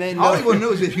 And then All anyone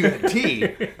knows is you had tea.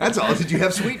 That's all. Did you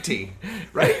have sweet tea?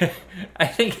 Right? I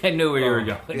think I knew where you were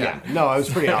going. yeah, no, it was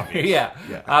pretty obvious. Yeah.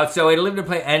 Yeah. So I lived in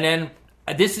play, and then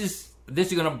this is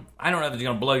gonna. I don't know if it's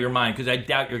gonna blow your mind because I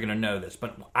doubt you're gonna know this,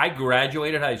 but I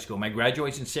graduated high school. My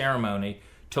graduation ceremony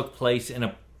took place in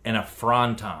a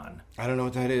fronton. I don't know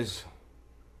what that is.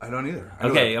 I don't either. I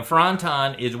know Okay, a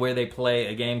fronton is where they play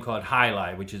a game called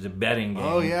highlight, which is a betting game.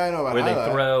 Oh, yeah, I know about where highlight.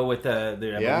 they throw with the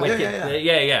Yeah? wicket.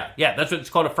 Yeah. Yeah. That's what it's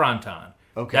called, a fronton.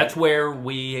 Okay. That's where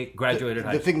we graduated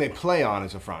high The school. thing they play on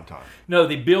is a fronton. No,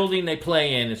 the building they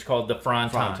play in is called the Fronton,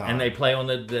 Fronton. and they play on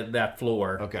that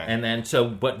floor. Okay. And then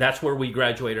but that's where we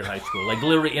graduated high school, like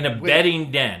literally in a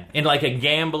betting den, in like a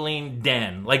gambling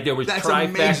den. Like there was That's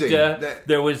trifecta. amazing.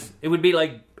 There was. It would be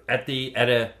like at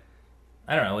a,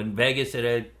 I don't know, in Vegas at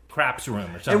a craps room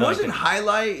or something. And like wasn't that.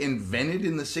 highlight invented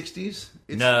in the 60s?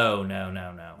 No.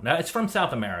 It's from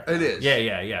South America. It is.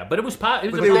 Yeah. But it was But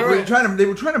they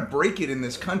were trying to break it in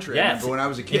this country. I Yes. remember when I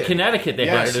was a kid. In Connecticut, they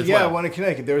had Yes, it as yeah, well. one in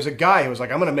Connecticut. There was a guy who was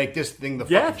like, I'm going to make this thing the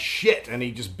Yeah. fucking shit. And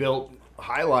he just built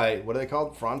highlight. What are they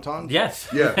called? Frontons? Yes.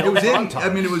 Yeah, it was in. Frontons. I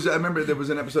mean, it was. I remember there was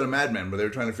an episode of Mad Men where they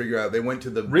were trying to figure out. They went to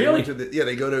the. Really?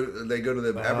 They go to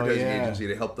the advertising yeah. agency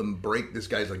to help them break this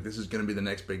guy's like this is going to be the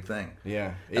next big thing.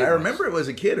 Yeah. And I remember it was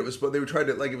a kid. It was they were trying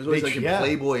to like it was always like in Yeah.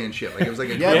 Playboy and shit. Like it was like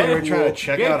a Yeah, they were cool- trying to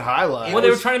check out highlight. Well, they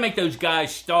were trying to make those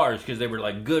guys stars because they were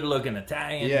like good-looking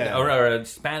Italian Yeah. or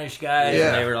Spanish guys,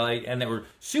 Yeah. and they were they were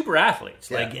super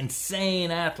athletes, Yeah. like insane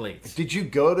athletes. Did you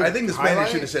go to I think the Spanish highlight?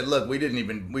 should have said, "Look, we couldn't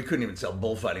even sell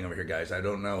bullfighting over here, guys. I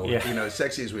don't know, Yeah. as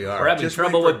sexy as we are. We're having Just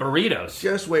trouble wait with burritos.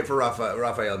 Just wait for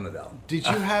Rafael Nadal. Did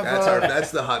you have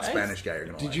That's the hot Spanish guy you're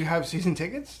gonna. Did like. you have season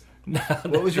tickets?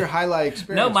 What was your highlight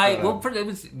experience? No,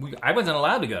 I wasn't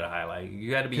allowed to go to highlight.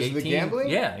 You had to be 18. Because of the gambling?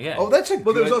 Yeah. Oh, that's a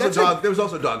Well, there was good- also that's there was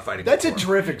also dog fighting. That's a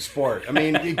before. terrific sport. I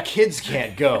mean, kids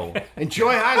can't go.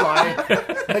 Enjoy highlight.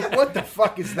 Like, what the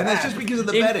fuck is that? And that's just because of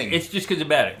the betting. It's just because of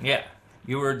betting. Yeah,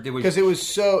 because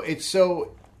it's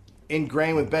so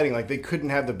ingrained with betting. Like, they couldn't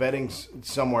have the betting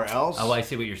somewhere else. Oh, I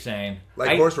see what you're saying.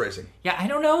 like horse racing. Yeah, I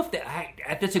don't know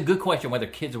if that's a good question whether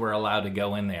kids were allowed to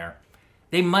go in there.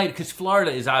 They might, because Florida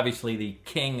is obviously the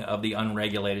king of the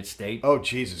unregulated state. Oh,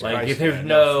 Jesus like Christ. if there's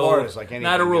Florida's like not a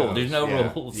anything rule. goes. There's no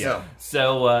Yeah. rules. Yeah.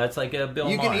 So it's like a Bill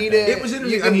You Maher can eat thing. it. It was You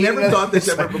interesting. can I've eat never it. thought this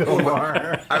It's ever like before. Bill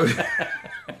Maher. I was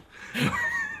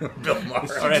Bill Maher.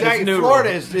 All right, Exactly. it's new Florida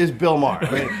rule. is Bill Maher.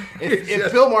 I mean,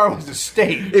 if Bill Maher was a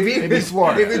state, it'd be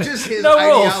Florida. If it's just his No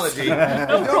rules. ideology,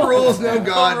 no rules, no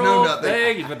God, no rules, nothing.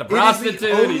 thing. He's with the It is prostitute.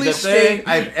 the only He's a state thing.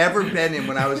 I've ever been in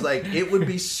when I was like, it would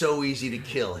be so easy to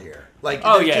kill here. Like,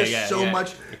 Oh, there's yeah, just yeah, so yeah.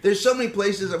 much. There's so many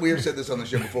places that we have said this on the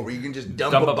show before where you can just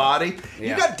dump Dump a a- body. Yeah.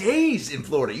 You got days in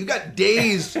Florida. You got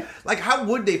days. Like, how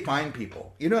would they find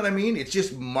people? You know what I mean? It's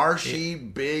just marshy,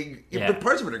 big. Yeah. But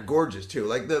parts of it are gorgeous too.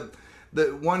 Like the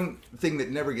one thing that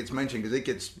never gets mentioned because it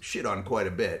gets shit on quite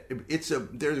a bit.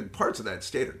 There's parts of that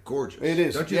state are gorgeous. It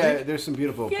is. Don't you Yeah, think? there's some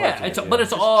beautiful parts Yeah, of it. but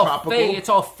it's all tropical. fake. It's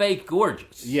all fake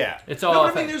gorgeous. Yeah. It's No, all but I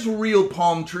mean, fake. there's real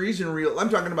palm trees and real. I'm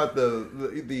talking about the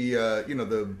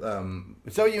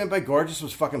Is that what you meant by gorgeous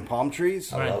was fucking palm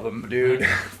trees? I love them, dude.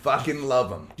 Fucking love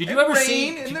them. Did you ever rain,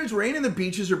 see- And there's rain, and the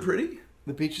beaches are pretty.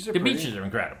 The beaches are The pretty. beaches are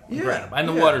incredible. Yeah, Incredible. And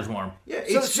the yeah. water's warm. Yeah,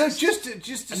 So, it's so just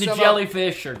just to And the sum up-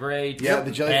 jellyfish are great. Yeah, the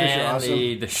jellyfish are and awesome.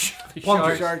 The Palm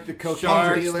sharks, shark, the cocaine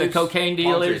sharks, dealers. the cocaine palm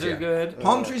dealers trees, are yeah. good.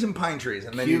 Palm trees and pine trees,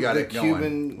 and then you got the it going.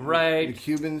 Cuban, Right. The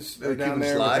Cubans are The down Cuban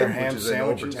there with slide, their ham which is an old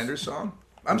sandwiches. Pretenders song.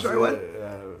 I'm sorry,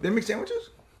 what? They make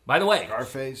sandwiches? By the way,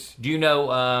 Scarface. do you know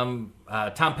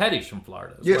Tom Petty's from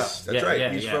Florida? As Yes, well? that's Yeah, right.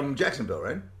 yeah, He's yeah. from Jacksonville,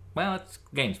 right? Well, it's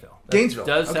Gainesville. It Gainesville,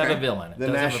 does have okay. a ville in it. The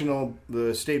Does have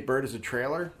the state bird is a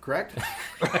trailer, correct?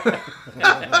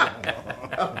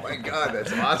 Oh my God,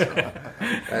 that's awesome.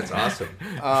 That's awesome.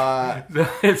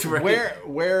 it's right,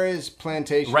 Where is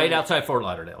Plantation? right outside Fort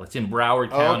Lauderdale. It's in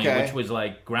Broward County, okay. which was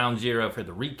like ground zero for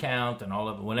the recount and all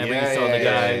of. Whenever Yeah, you saw yeah, the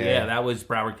yeah, guy, yeah. that was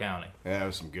Broward County. Yeah, that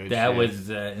was some good. That shit.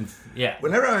 was yeah.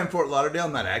 Whenever I'm in Fort Lauderdale,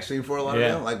 I'm not actually in Fort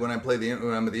Lauderdale. Yeah. Like when I play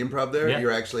when I'm at the Improv there, Yeah.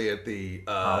 you're actually at the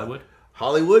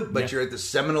Hollywood, but Yeah. you're at the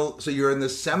Seminole. So you're in the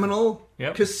Seminole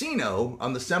Yep. Casino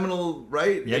on the Seminole,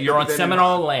 right? Yeah, you're on Then in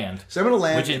Seminole land. Seminole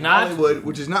Land, Which is in not- Hollywood,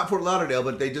 which is not Fort Lauderdale,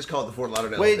 but they just call it the Fort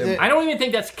Lauderdale. Wait, They- I don't even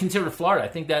think that's considered Florida. I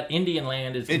think that Indian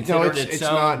land is No, considered it's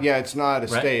own. not. Yeah, it's not a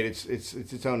Right? state. It's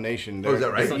its own nation. Oh, is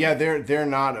that right? They're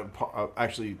not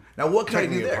actually. now, what can I do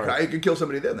technically there? a part. I could kill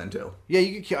somebody there then too. Yeah,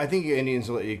 you could kill. I think Indians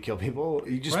will let you kill people.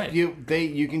 You just Right.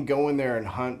 you can go in there and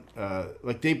hunt.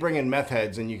 Like they bring in meth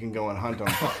heads and you can go and hunt them.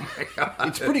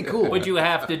 It's pretty cool. But you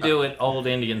have to do it old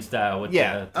Indian style with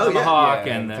Yeah. the Oh, yeah. tomahawk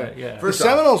Yeah, and yeah. yeah. The First off-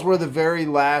 Seminoles were the very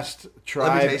last Let me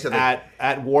tribe tell you something.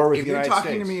 at war with If the you're United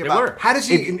talking States. to me They about were. How does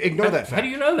he ignore that fact? How do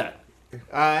you know that?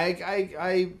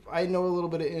 I know a little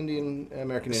bit of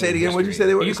American. Say it Indian again. What did you say history.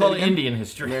 they were? You Say call it again? Indian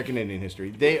history. American Indian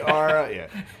history. They are, yeah.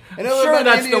 I know Sure, about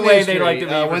that's the Indian way history. they like to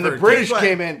be when the referred to. British Here's why-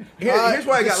 came in, here's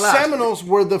why I got the lost. Seminoles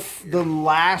were the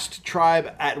last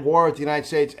tribe at war with the United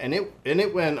States, and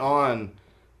it went on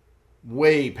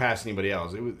way past anybody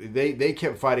else. It was, they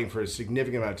kept fighting for a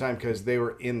significant amount of time because they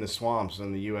were in the swamps,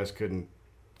 and the U.S. couldn't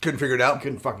Couldn't figure it out.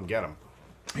 fucking get them.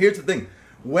 Here's the thing.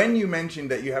 When you mentioned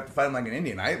that you have to fight him like an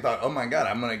Indian, I thought, oh my God,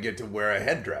 I'm going to get to wear a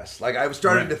headdress. Like, I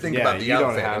started to think Yeah, about the you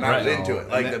don't outfit, have and I was that. into it. And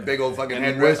Like then- the big old fucking and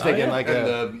then headdress. we're thinking like and a-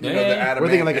 the, Yeah, the yeah. adamant. We're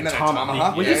thinking like and a then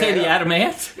tomahawk. Would you say the yeah.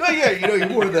 adamant? Oh, yeah, you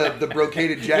wore the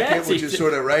brocaded jacket, Yes, which it's is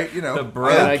sort of, right, The Yeah, I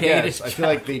brocaded. guess. I feel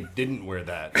like they didn't wear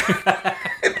that.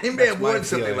 they may have my worn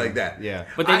something feeling. like that. Yeah.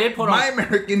 But they did put My on.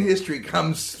 American history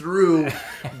comes through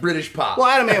British pop. Well,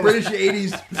 adamant was-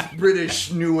 British 80s,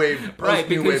 British new wave, Right,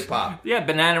 post-new because wave pop. yeah,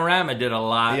 Bananarama did a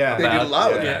lot. Yeah. They did a about-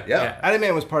 lot with yeah, that, yeah.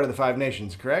 Adaman was part of the Five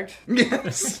Nations, correct?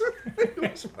 Yes. It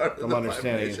was part of I'm the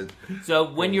understanding. 5 Nations.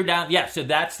 So when you're down, yeah. So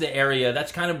that's the area.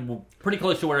 That's kind of pretty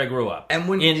close to where I grew up. And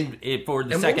when- for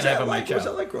the And second what was half that of my like? What was that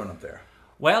childhood. like growing up there?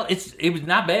 Well, it was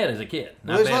not bad as a kid.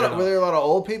 Not Were bad at all. there a lot of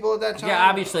old people at that time? Yeah,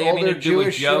 obviously. I mean, Older to do a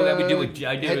Jewish, joke.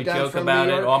 I did head a down joke from about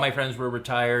New it. York? All my friends were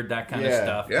retired, that kind of Yeah,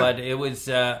 stuff. yeah. But it was,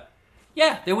 there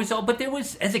was all. But there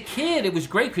was, as a kid, it was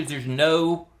great because there's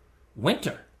no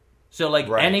winter. So like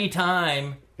Right. any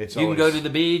time It's you can go always- to the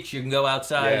beach, you can go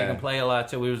outside, Yeah. you can play a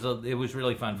lot. So it was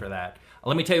really fun for that.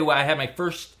 Let me tell you why I had my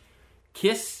first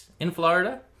kiss in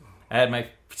Florida. I had my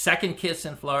second kiss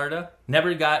in Florida.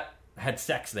 Never got had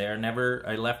sex there. Never.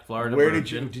 I left Florida. Where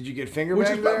virgin. did you get finger Which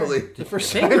is banged there? probably- The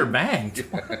first Finger banged.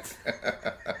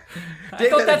 I Dave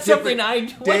thought had a that's something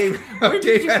different- I. What? Dave, Where did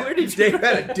Dave you? had, Where did you? Dave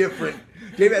had a different.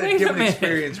 Dave had a Wait a different minute.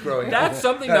 experience growing up. That's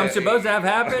something I'm supposed to have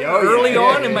happen Oh, yeah, early yeah,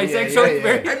 on yeah, in my yeah, sexual yeah, yeah.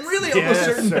 experience. I'm really almost Yes,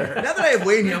 certain. sir. Now that I have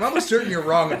Wayne here, I'm almost certain you're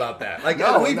wrong about that. Like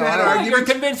No, we've no, had no. arguments You're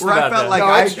convinced where I about felt that. like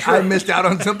No, it's true. I missed out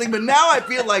on something, but now I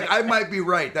feel like I might be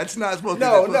right. That's not supposed to.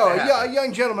 No, that's supposed no, to yeah, happen. a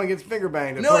young gentleman gets finger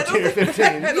banged at No, I 14 or don't think- 15.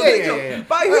 I don't Yeah, think yeah, so. yeah.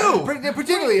 By who?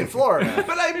 Particularly in Florida.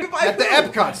 But I At the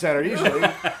Epcot Center, usually.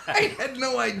 I had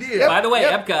no idea. By the way,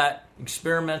 Yep. Epcot,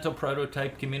 experimental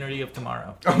prototype community of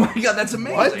tomorrow. Oh my god, that's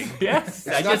amazing. Yes,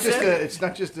 I It's not just just said a. it. It's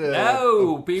not just a.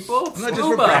 No, people. I'm not just for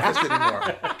Scuba. breakfast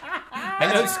anymore. I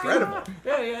know That's incredible.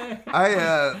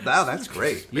 Yeah. Wow, that's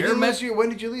great. You didn't miss you. When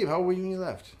did you leave? How old were you when you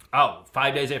left? Oh,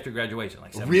 5 days after graduation,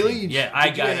 like 17. Really? Yeah, I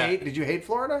got out. Did you hate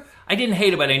Florida? I didn't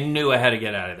hate it, but I knew I had to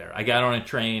get out of there. I got on a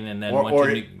train and then went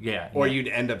to Or you'd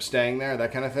end up staying there,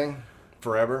 that kind of thing,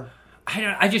 forever.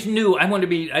 I just knew I wanted to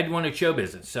be. I wanted show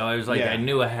business, so I was like, Yeah. I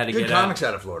knew I had to Good get comics out.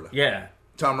 out of Florida. Yeah,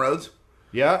 Tom Rhodes,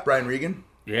 Yeah. Brian Regan,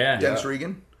 yeah. Dennis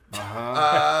Regan. Their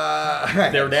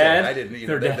dad? I didn't. You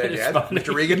Their know, their dad is dad, funny.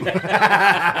 Mr. Regan.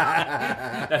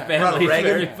 That family is Ronald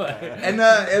very Reagan. funny. And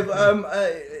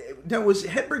now was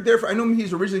Hedberg there? I know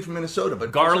he's originally from Minnesota,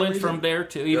 but for some Garland's reason- from there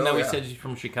too, even Oh, though he yeah. says he's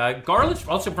from Chicago. Garland's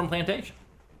also from Plantation.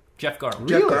 Jeff Garland.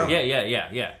 Jeff Garland.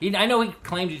 Yeah. I know he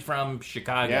claims he's from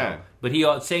Chicago, Yeah. but he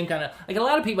same kind of like a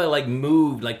lot of people like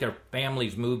moved, like their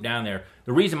families moved down there.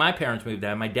 The reason my parents moved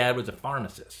down, my dad was a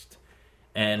pharmacist,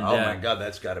 and Oh my God,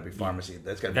 that's got to be pharmacy.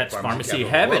 That's got to be that's pharmacy capital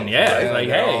of the heaven. world, Yeah, right? it's like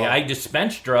hey, I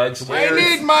dispense drugs. That's- I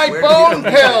Where- need my where bone do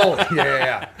you- pill.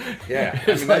 Yeah.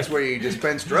 I mean, that's where you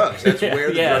dispense drugs. That's where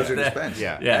the Yeah, drugs are that- dispensed.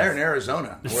 yeah. There in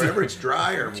Arizona, wherever it's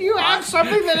dry or. Do you have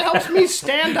something that helps me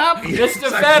stand up? Just a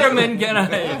vitamin, can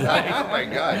I? Oh my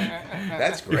God,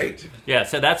 that's great. Yeah,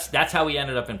 so that's how we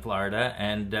ended up in Florida,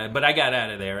 and but I got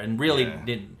out of there and really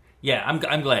didn't. Yeah,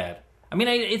 I'm glad. I mean,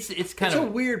 it's kind It's of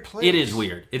a weird place. It is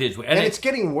weird. It is weird, And it's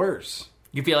getting worse.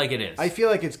 you feel like it is. I feel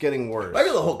like it's getting worse. I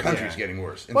feel the whole country's Yeah. getting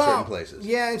worse in Well, certain places.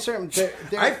 Yeah, in certain.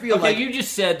 I feel okay, like you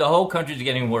just said the whole country's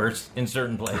getting worse in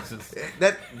certain places.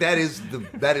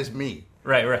 that is me.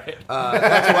 Right.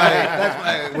 That's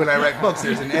why when I write books,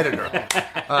 there's an editor.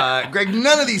 Greg,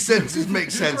 none of these sentences make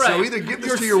sense. So Right. either give this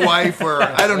Your to your wife, or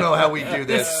I don't know how we do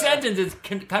This this. sentence is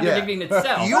contradicting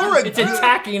itself. It's good-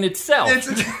 attacking itself. Here's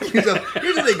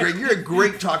the thing, Greg. You're a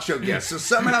great talk show guest, so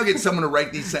somehow get someone to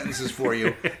write these sentences for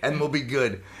you, and we'll be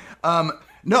good.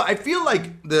 No, I feel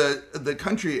like the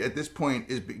country at this point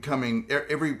is becoming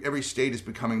every state is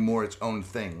becoming more its own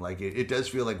thing. Like it does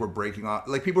feel like we're breaking off.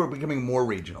 Like people are becoming more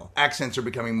regional. Accents are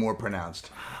becoming more pronounced,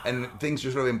 and things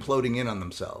are sort of imploding in on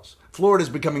themselves. Florida's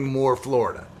becoming more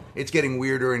Florida. It's getting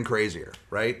weirder and crazier,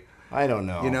 right? I don't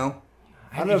know. You know.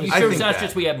 I don't know if You you I sure think it's not that.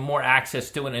 just we have more access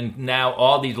to it, and now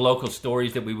all these local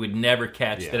stories that we would never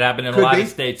catch Yeah. that happen in Could a lot be. of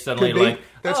states suddenly, Could be. like,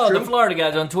 That's oh, true. the Florida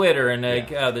guy's on Twitter, and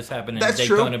like, oh, this happened in That's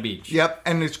Daytona true. Beach. Yep,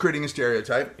 and it's creating a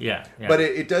stereotype. Yeah. But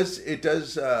it does.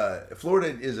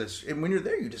 Florida is and when you're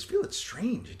there, you just feel it's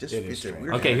strange. It's a strange.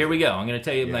 weird. Okay, here we go. I'm going to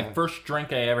tell you my Yeah. first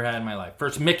drink I ever had in my life.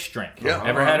 First mixed drink Yeah.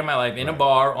 ever had in my life in a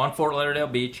bar on Fort Lauderdale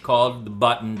Beach called The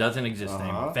Button. Doesn't exist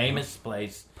anymore. Famous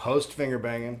place. post finger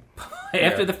banging.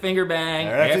 After the finger bang,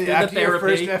 After after the your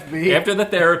therapy, first FB. after the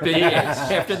therapy,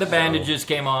 after the bandages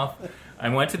came off, I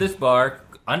went to this bar,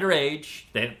 underage.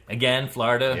 They, again,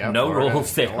 Florida, Yeah, no Florida.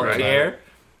 rules. They Don't don't worry care.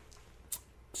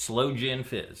 Slow gin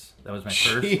fizz. That was my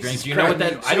first Jesus drink. Do you know what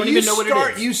that? Christ. I don't So even know what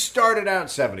it is. You started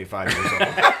out 75 years old.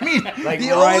 I mean, Like, the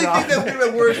right only off. thing that would have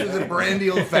been worse was a brandy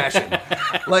old fashioned.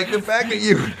 Like the fact that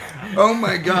you, oh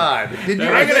my God, did you?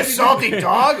 I got a salty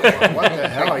dog. What the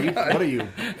hell are you? What are you?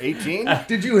 18?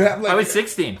 Did you have like? I was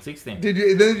 16. 16. Did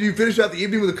you finish out the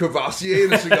evening with a Courvoisier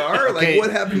and a cigar? Okay, Like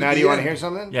what happened? Now, at do the you want to end? hear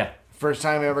something? Yeah. First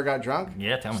time I ever got drunk?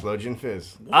 Yeah, tell me. Slow gin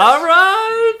fizz. All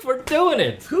right, we're doing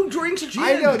it. Who drinks gin?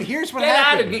 I know. Here's what Get out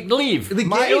happened. of it. Leave. The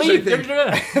My- gays, I leave. think.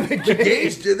 The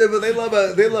gays,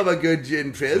 they love a good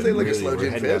gin fizz. They like a slow We're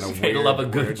gin heading down fizz. a They weird- love a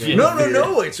good weird- gin.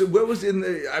 No. It's what was in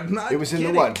the. I'm not. It was in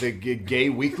kidding. the what? The gay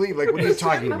weekly? Like, what are you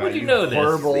talking How about? would you know this?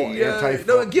 Horrible The, anti.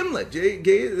 no, a gimlet. Gay,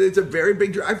 it's a very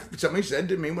big. Somebody said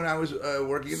to me when I was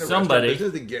working in the Somebody.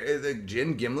 restaurant business, the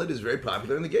gin gimlet is very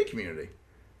popular in the gay community.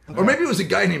 Or maybe it was a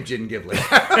guy named Gin Gimlet.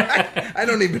 I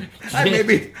don't even.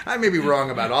 I may be wrong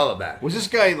about all of that. Was this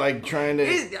guy like trying to?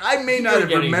 I may not You're have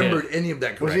getting remembered any of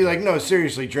that Was correctly. he like, no,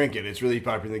 seriously, drink it. It's really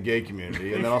popular in the gay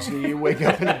community. And then all of a sudden you wake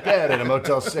up in a bed at a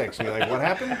Motel 6 and you're like, what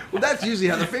happened? Well, that's usually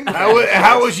how the finger.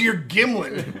 How was your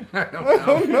gimlet?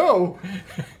 Oh, no.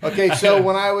 Okay, so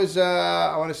when I was,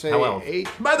 I want to say How else?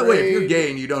 8th By the way, if you're grade- gay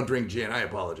and you don't drink gin, I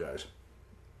apologize.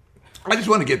 I just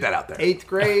want to get that out there. 8th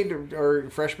grade or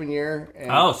freshman year. And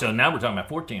Oh, so now we're talking about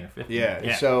 14 or 15.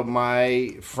 yeah. So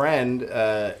my friend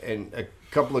and a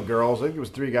couple of girls, I think it was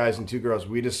 3 guys and 2 girls,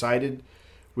 we decided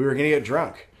we were going to get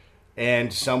drunk.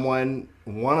 And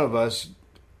one of us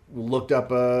looked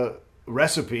up a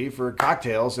recipe for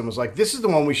cocktails and was like, this is the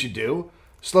one we should do.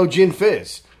 Slow gin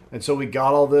fizz. And so we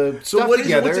got all the stuff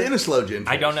together. What's in a slow gin?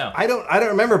 I don't know. I don't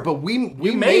remember, but we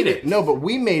made it. No, but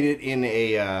we made it in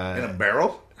a In a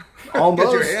barrel?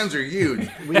 almost. Because your hands are huge.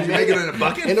 Did you make it in a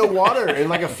bucket? In a water, in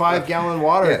like a 5-gallon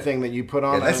water thing that you put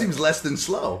on. Yeah, that seems less than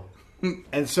slow.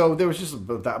 And so there was just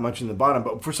about that much in the bottom,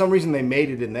 but for some reason they made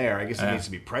it in there. I guess it needs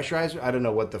to be pressurized. I don't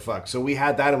know what the fuck. So we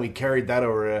had that and we carried that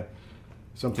over to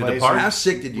some place. park? How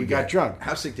sick did you We get? got drunk.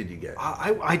 How sick did you get?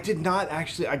 I did not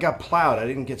actually. I got plowed. I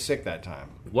didn't get sick that time.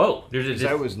 Whoa. Because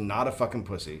I was not a fucking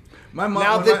pussy. My mom,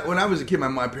 Now when I was a kid,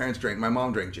 my parents drank. My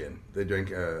mom drank gin. They drank.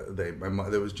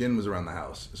 There was gin was around the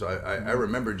house, so I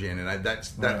remember gin, and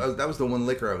that was the one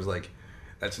liquor I was like,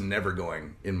 that's never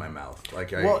going in my mouth.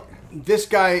 Well, this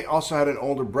guy also had an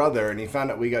older brother, and he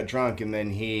found out we got drunk, and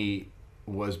then he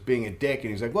was being a dick,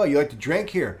 and he's like, "Well, you like to drink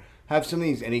here? Have some of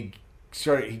these." And he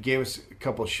gave us a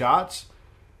couple shots,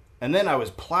 and then I was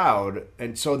plowed,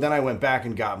 and so then I went back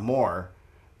and got more,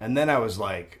 and then I was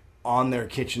like on their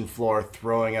kitchen floor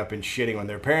throwing up and shitting when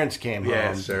their parents came home.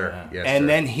 yes, sir. Yes, And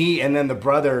sir. then the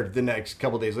brother the next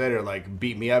couple days later like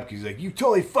beat me up because he's like, "You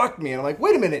totally fucked me," and I'm like,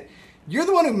 "Wait a minute, you're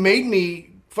the one who made me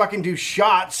fucking do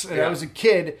shots, and I was a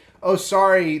kid. Oh,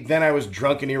 sorry. Then I was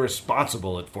drunk and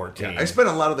irresponsible at 14. I spent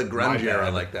a lot of the grunge My era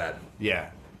bad. like that.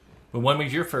 Yeah. But when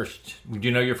was your first? Do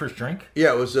you know your first drink?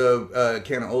 Yeah, it was a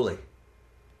can of Oli.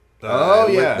 Oh,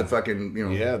 with yeah. the fucking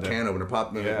the can opener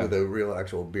pop yeah. with a real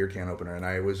actual beer can opener, and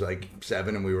I was like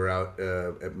 7, and we were out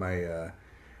at my.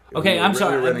 Okay, I'm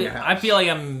sorry. renting a house. I feel like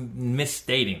I'm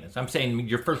misstating this. I'm saying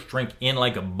your first drink in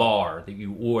like a bar that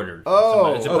you ordered.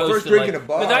 Oh. as opposed first to, drink like, in a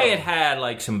bar. Because I had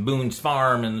like some Boone's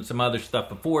Farm and some other stuff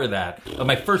before that. But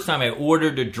my first time I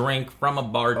ordered a drink from a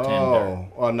bartender.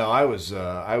 Oh no, I was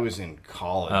in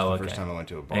college Oh, the okay. first time I went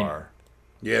to a bar.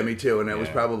 Yeah, me too, and it was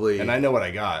probably. And I know what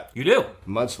I got. You do?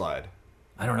 Mudslide.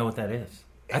 I don't know what that is.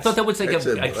 I thought that was like It's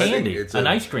a I think candy, it's an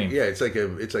ice cream. Yeah, it's like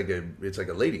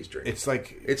a ladies' drink. It's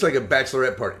like It's like a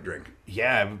bachelorette party drink.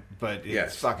 yeah, but it's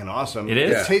Yes. fucking awesome. It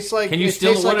is? It tastes like Can you it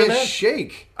still tastes like order a that?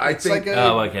 shake. I It's think- like a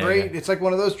Oh, okay, great. okay. It's like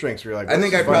one of those drinks where you're like, I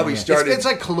think this I is fun. probably It's- started- It's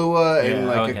like Kahlua and Yeah,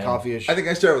 like okay. a coffee-ish. I think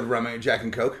I started with rum, Jack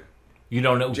and Coke. You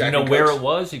don't know? Do you Jack know and where Cokes. it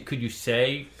was? Could you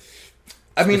say?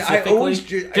 I mean, I Specifically? always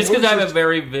just because I have a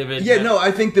very vivid. Yeah, no,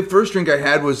 I think the first drink I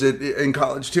had was in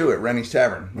college too, at Rennie's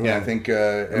Tavern. Yeah. I think. Also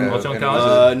in and it college?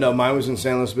 was No, mine was in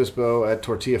San Luis Obispo at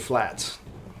Tortilla Flats.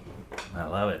 I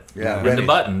love it. Yeah, And the Rennie's.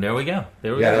 button. There we go.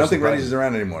 There we Yeah, I go. don't think the Rennie's is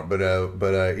around anymore, but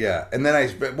yeah. And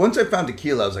then once I found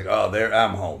tequila, I was like, oh,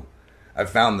 I'm home. I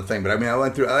found the thing, but I mean,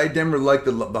 I never liked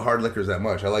the hard liquors that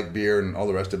much. I like beer and all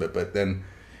the rest of it, but then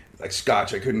like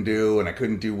Scotch I couldn't do, and I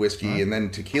couldn't do whiskey, and then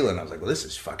tequila, and I was like, well, this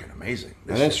is fucking amazing.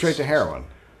 This And then shit's- straight to heroin.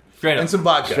 Straight up. and some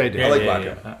vodka. Straight to- I like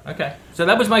Yeah, vodka. yeah. Okay. So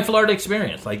that was my Florida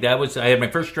experience. Like that was, I had my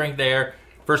first drink there,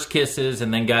 first kisses,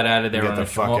 and then got out of there Get on the a,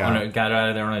 fuck on a- out. got out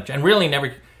of there on a, and really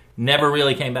never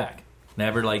really came back.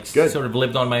 Never like Good. sort of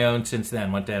lived on my own since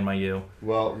then. Went to NYU.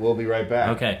 Well, we'll be right back.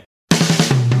 Okay.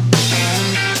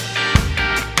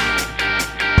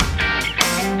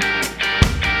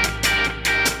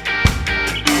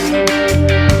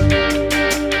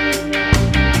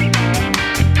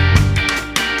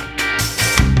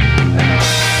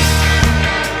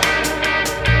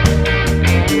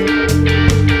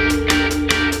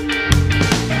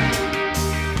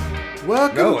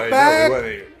 Welcome No, wait, back no,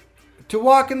 wait. to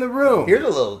Walk in the Room. Here's a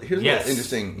little Yes.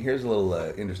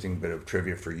 interesting bit of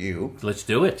trivia for you. Let's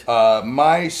do it.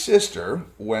 My sister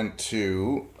went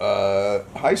to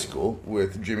high school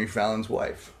with Jimmy Fallon's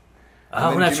wife. And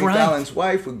Oh, then that's Jimmy right. Fallon's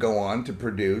wife would go on to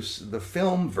produce the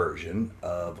film version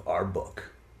of our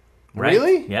book. Right?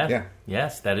 Really? Yeah. Yeah.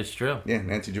 Yes, that is true. Yeah,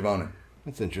 Nancy Giovanni.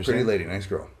 That's interesting. Pretty lady, nice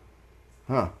girl.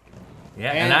 Huh.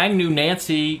 Yeah. And- And I knew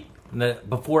Nancy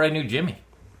before I knew Jimmy.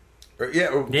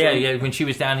 Yeah. When she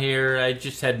was down here, I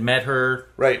just had met her.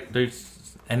 Right.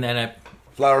 And then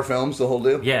Flower Films, the whole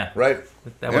deal. Yeah. Right.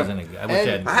 that Yeah. wasn't. I wish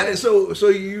And- I'd. So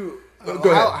you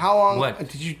go ahead. How long? What?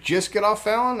 Did you just get off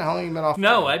Fallon? How long you been off?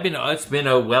 No, it's been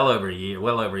well over a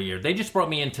year. They just brought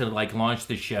me in to like launch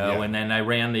the show, Yeah. and then I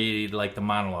ran the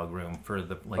monologue room for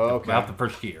Okay. about the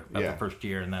first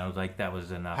year, and I was like, that was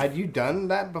enough. Had you done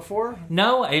that before?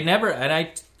 No, I never, and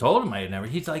I told him I had never.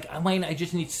 He's like, Wayne, I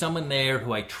just need someone there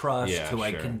who I trust, Yeah, who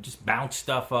I sure. can just bounce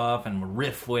stuff off and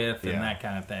riff with, and Yeah. that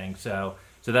kind of thing. So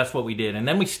that's what we did, and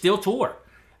then we still tour.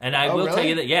 And I will tell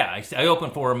you that, I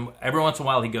open for him every once in a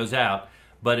while. He goes out,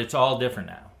 but it's all different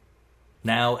now.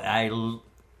 Now I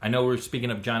know we're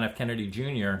speaking of John F. Kennedy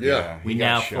Jr. Yeah, we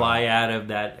now fly out of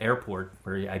that airport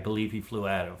where I believe he flew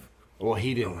out of. Well,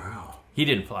 he didn't. Wow. He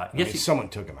didn't fly. Someone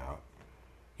took him out.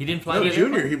 He didn't fly. No,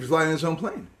 Junior. He was flying his own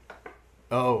plane.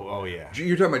 Oh yeah.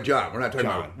 You're talking about John. We're not talking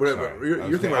John, about.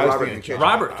 You're thinking about Robert in the kitchen.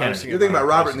 Robert Kennedy. You're thinking about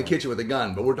Robert in the kitchen with a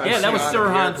gun, but we're talking. Yeah, that was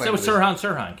Sirhan. That was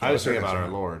Sirhan. I was thinking about our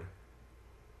Lord.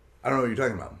 I don't know what you're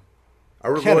talking about.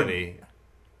 Our Kennedy. Lord.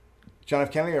 John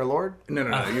F. Kennedy, our Lord? No.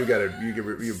 You got to.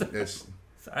 It's.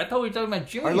 I thought we were talking about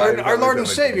Junior. Our Lord and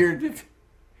Savior.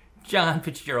 John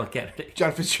Fitzgerald Kennedy.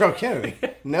 John Fitzgerald Kennedy.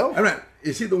 No? I'm not.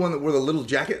 Is he the one that wore the little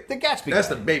jacket? The Gatsby guy. That's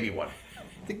the baby one.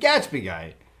 The Gatsby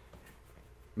guy.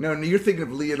 No, you're thinking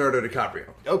of Leonardo DiCaprio.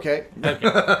 Okay.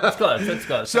 That's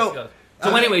close. So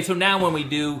anyway, so now when we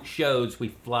do shows, we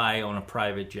fly on a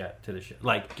private jet to the show.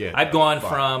 Like, I've gone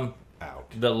from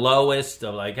the lowest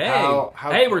of like,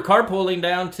 hey, we're carpooling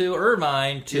down to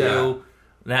Irvine to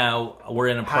now we're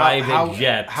in a private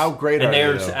jet. How great and are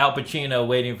there's they, Al Pacino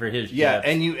waiting for his jet. Yeah,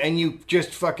 and you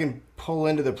just fucking pull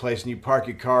into the place and you park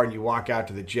your car and you walk out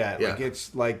to the jet. Like,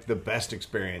 it's like the best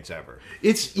experience ever.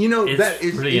 It's pretty insane.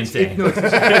 It's pretty insane.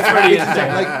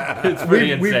 Like, it's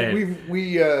pretty insane.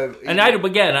 And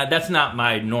that's not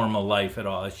my normal life at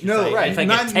all. It's just right. It's like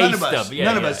none of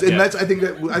us. And that's I think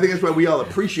that's why we all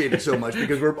appreciate it so much,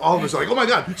 because we're all of us are like, oh my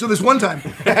god. So this one time,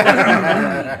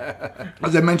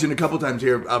 as I mentioned a couple times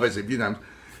here, obviously a few times,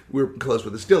 we're close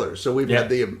with the Stillers, so we've had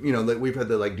the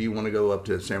like, do you want to go up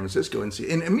to San Francisco and see?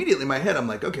 And immediately in my head, I'm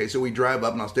like, okay, so we drive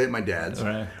up and I'll stay at my dad's,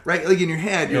 right? Like in your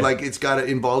head, you're like,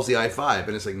 involves the I-5,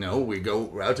 and it's like, no, we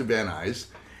go out to Van Nuys,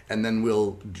 and then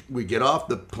we get off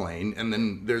the plane, and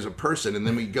then there's a person, and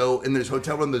then we go, and there's a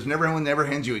hotel room. There's anyone never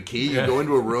hands you a key. You go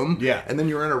into a room, and then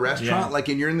you're in a restaurant, like,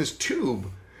 and you're in this tube.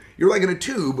 You're like in a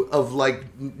tube of like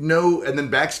and then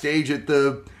backstage at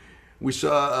the. We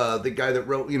saw the guy that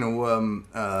wrote,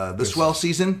 The Swell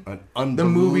Season, the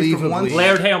movie from one.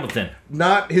 Laird Hamilton.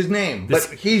 Not his name, but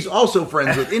he's also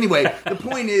friends with. Anyway, the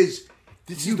point is,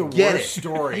 this is the worst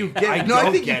story. You get it.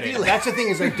 I think get you it. feel it. That's the thing,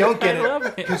 is I don't get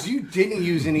it because you didn't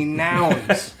use any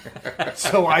nouns,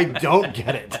 so I don't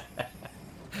get it.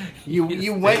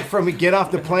 You went from get off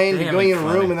the plane to going in a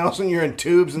room, and then all of a sudden you're in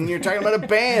tubes, and you're talking about a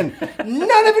band. None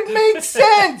of it made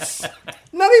sense.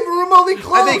 Not even remotely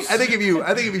close. I think if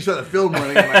you saw the film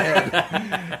running in my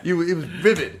head, it was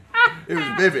vivid. It was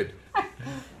vivid.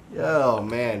 Oh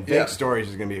man, Vague Stories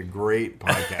is going to be a great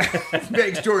podcast.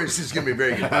 Vague Stories is going to be a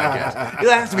very good podcast. It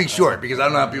has to be short because I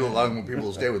don't know how long people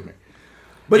will stay with me.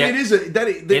 But there is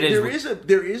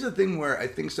a thing where I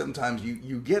think sometimes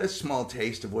you get a small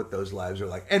taste of what those lives are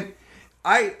like, and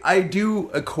I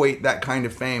do equate that kind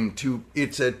of fame to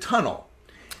it's a tunnel.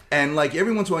 And, like,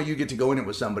 every once in a while you get to go in it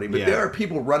with somebody. But there are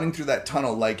people running through that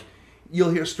tunnel. Like,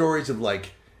 you'll hear stories of,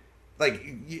 like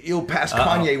you'll pass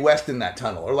Kanye West in that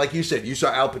tunnel. Or, like you said, you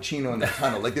saw Al Pacino in that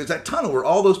tunnel. Like, there's that tunnel where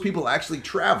all those people actually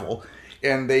travel.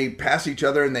 And they pass each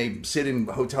other and they sit in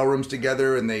hotel rooms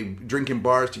together and they drink in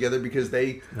bars together because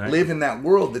they live in that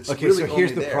world that's really so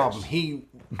here's the theirs. problem. He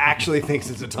actually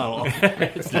thinks it's a tunnel.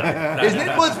 It's not. Isn't it?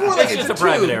 Well, it's more like it's just a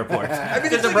private airport. I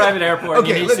mean, it's a private airport.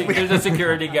 Okay, there's a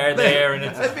security guard there, and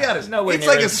let's be honest. No way it's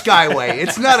like a skyway.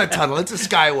 It's not a tunnel. It's a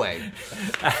skyway.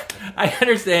 I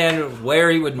understand where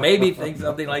he would maybe think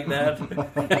something like that.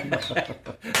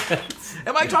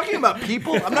 Am I talking about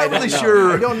people? I'm not really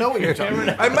sure. I don't know what you're talking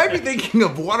about. I might be thinking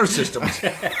of water systems.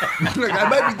 I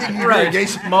might be thinking of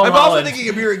irrigation. I'm also thinking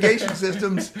of irrigation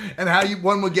systems and how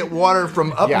one would get water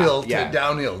from uphill to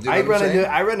downhill. Do you know what I'm saying?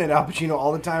 I run into Al Pacino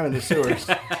all the time in the sewers.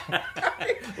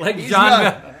 Like He's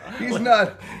John. He's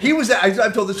not. He was.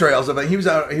 I've told the story also, but he was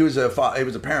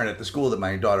a parent at the school that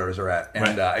my daughters are at,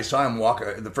 and I saw him walk.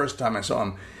 The first time I saw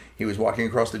him, he was walking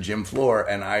across the gym floor,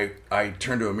 and I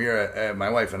turned to Amira, my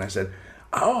wife, and I said,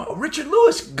 "Oh, Richard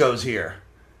Lewis goes here."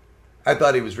 I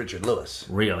thought he was Richard Lewis.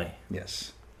 Really?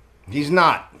 Yes. He's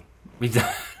not.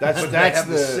 That's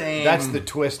the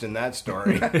twist in that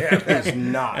story. He's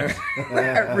not. I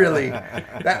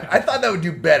thought that would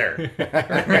do better.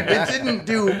 It didn't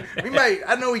do.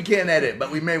 I know we can't edit, but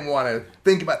we may want to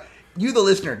think about. You, the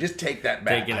listener, just take that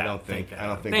back. I don't think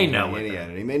they know any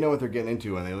editing. They know what they're getting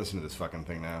into when they listen to this fucking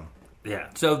thing now. Yeah.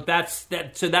 So that's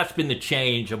been the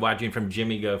change of watching from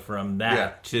Jimmy go from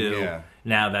that to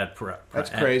now that. That's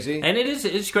crazy. And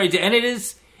it's crazy. And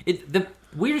the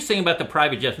weirdest thing about the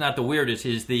private jets, not the weirdest,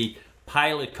 is the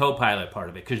pilot, co-pilot part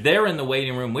of it, because they're in the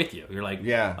waiting room with you. You're like,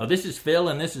 Yeah. oh, this is Phil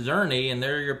and this is Ernie, and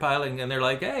they're your pilot, and they're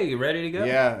like, hey, you ready to go?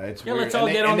 Yeah, it's weird. let's all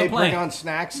and get they, on and the they plane. bring on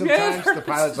snacks sometimes. Yeah, the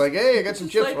pilot's like, hey, I got some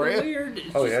It's chips like for you. weird.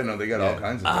 It's Oh just- yeah, no, they got all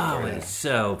kinds of stuff. Oh, it's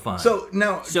so fun. So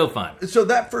now, so fun. So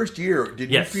that first year,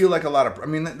 did Yes. you feel like a lot of? I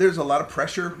mean, there's a lot of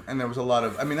pressure, and there was a lot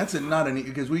of. I mean, that's not an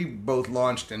because we both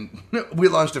launched and we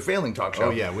launched a failing talk show. Oh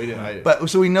yeah, we didn't. But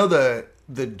so we know the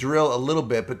drill a little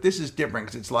bit, but this is different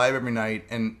because it's live every night.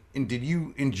 And did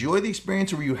you enjoy the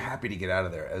experience, or were you happy to get out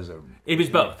of there as a? It was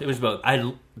both. It was both.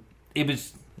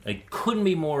 It couldn't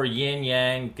be more yin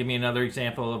yang. Give me another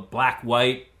example of black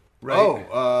white. Right?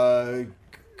 Oh,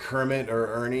 Kermit or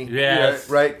Ernie. Yes.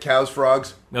 Right. Cows,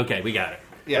 frogs. Okay, we got it.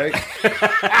 Yeah.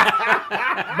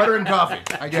 Right? Butter and coffee.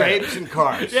 I get it. Drapes and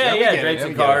cars. Yeah, we yeah, get it, drapes we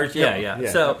and get it. cars.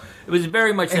 Yeah. So it was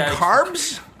very much And that.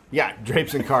 carbs. Yeah,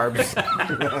 drapes and carbs.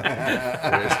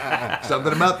 There's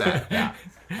something about that. Yeah.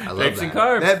 I love Drapes that. and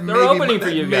carbs. That They're may be- opening for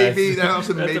that you may guys. be- that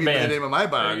also That's may a be the band. name of my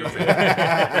biography.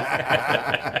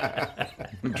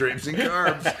 Drapes and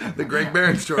carbs. The Greg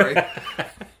Barron story.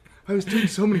 I was doing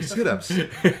so many sit-ups.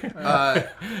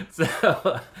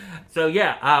 So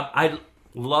yeah, I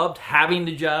loved having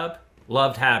the job.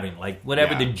 Loved having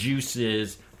whatever Yeah. the juice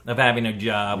is of having a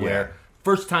job. Yeah. Where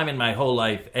first time in my whole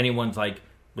life anyone's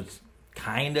was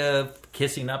kind of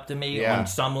kissing up to me Yeah. on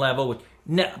some level.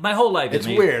 No, my whole life. It's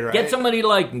me. weird, right? Get somebody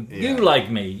like you, Yeah. like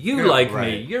me. You Yeah, like me.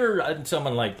 right. You're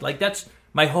someone like that's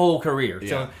my whole career.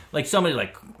 Yeah. So somebody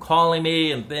calling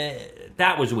me and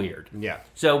that was weird. Yeah.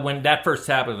 So when that first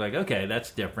happened, I was like, okay,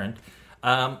 that's different.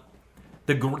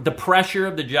 The pressure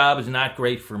of the job is not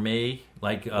great for me.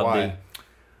 Why?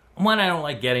 One, I don't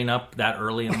like getting up that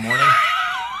early in the morning.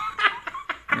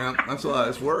 Yeah, that's a lot.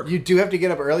 It's work. You do have to get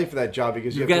up early for that job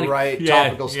because you have gotta- to write yeah,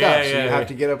 topical stuff, yeah, so yeah, you yeah. have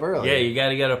to get up early. Yeah, you got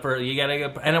to get up early. You got to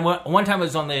get up. And one time I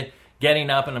was on the getting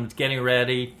up and I'm getting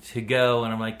ready to go,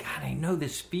 and I'm like, God, I know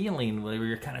this feeling where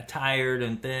you're kind of tired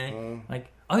and thing.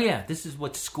 Oh yeah, this is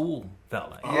what school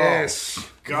felt like. Yes.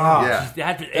 God.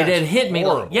 Yeah. It had hit me.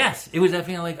 horrible. Yes, it was that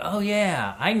feeling oh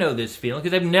yeah, I know this feeling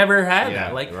because I've never had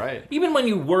Yeah, that. right. Even when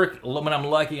you work, when I'm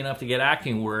lucky enough to get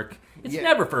acting work, it's Yeah.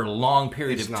 never for a long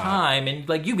period It's of not. time, and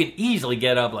you can easily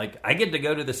get up. I get to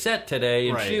go to the set today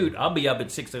and Right. shoot. I'll be up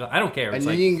at 6 o'clock. I don't care. And It's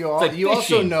you like, can go. it's like You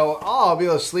also fishing. know. Oh, I'll be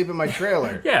able to sleep in my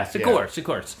trailer. Yes, of course.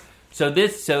 So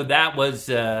that was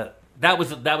a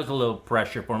little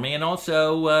pressure for me, and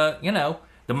also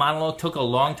the monologue took a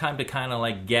long time to kind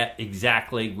of get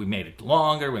exactly. We made it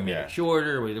longer, we made Yeah. it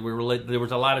shorter. There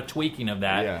was a lot of tweaking of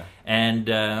that, Yeah.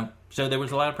 and so there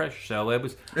was a lot of pressure. So it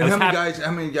was. I And was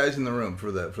how many guys in the room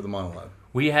for the monologue?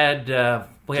 We had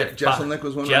Jesselnick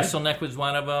was one, right? Jesselnick was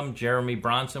one of them. Jeremy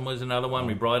Bronson was another one.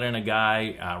 We brought in a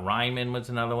guy. Ryman was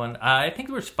another one. I think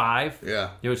there was 5. Yeah.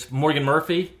 There was Morgan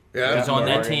Murphy. Yeah, was on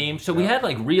that Morgan. team. So we had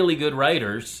really good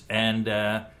writers, and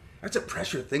That's a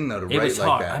pressure thing, though, to it write was like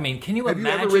hard. that. I mean, can you have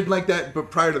imagine? you ever written like that?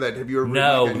 But prior to that, have you ever written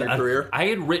No, like that in your career? I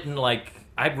had written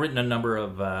I've written a number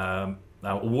of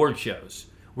award shows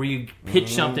where you pitch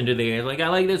something to the I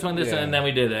like this one, Yeah. and then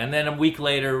we did that, and then a week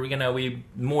later, we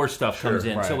more stuff comes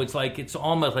in. right. So it's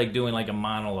almost like doing a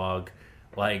monologue,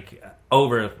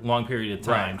 over a long period of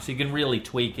time. Right. So you can really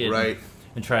tweak it, Right.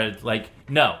 And try to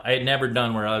no, I had never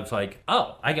done where I was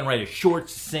oh, I can write a short,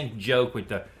 succinct joke with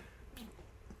the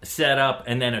setup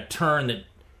and then a turn that.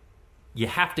 You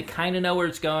have to kind of know where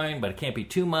it's going, but it can't be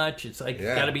too much. It's it's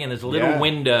got to be in this little Yeah.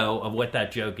 window of what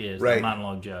that joke is, Right. the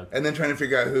monologue joke. And then trying to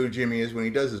figure out who Jimmy is when he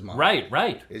does his monologue.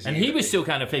 Right. Is And he he was the- still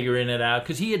kind of figuring it out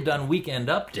because he had done Weekend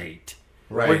Update,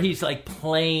 Right. where he's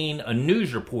playing a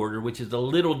news reporter, which is a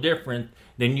little different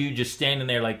than you just standing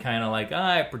there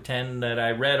I pretend that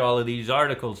I read all of these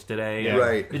articles today. Yeah.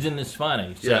 Right. Isn't this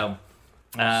funny? Yeah.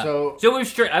 So it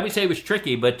was I would say it was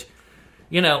tricky, but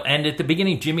and at the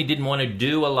beginning, Jimmy didn't want to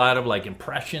do a lot of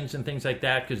impressions and things like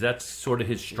that because that's sort of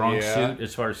his strong Yeah. suit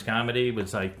as far as comedy. It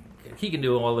was he can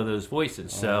do all of those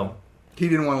voices, so He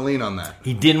didn't want to lean on that.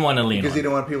 he didn't want to lean Because on he it.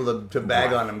 didn't want people to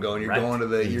bag on him going, you're Right. going you're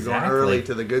going Exactly. early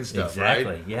to the good stuff, Exactly.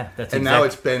 right? Yeah, that's And now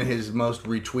exact- it's been his most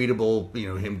retweetable,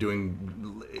 him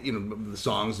doing, the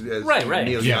songs as right.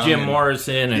 Neil Jim Young and-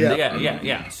 Morrison and Yeah.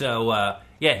 yeah. So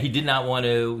he did not want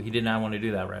to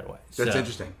do that right away. That's So,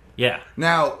 interesting. Yeah.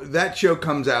 Now that show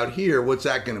comes out here. What's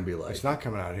that going to be like? It's not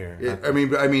coming out here.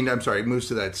 I'm sorry. It moves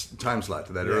to that time slot,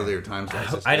 to that earlier time slot.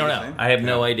 Is that I don't the know. same? I have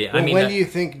no idea. Well, I mean, when do you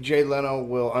think Jay Leno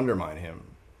will undermine him?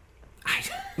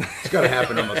 It's got to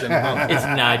happen almost any moment. It's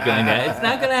not going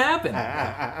to happen.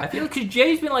 I feel because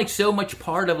Jay's been so much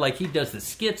part of he does the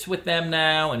skits with them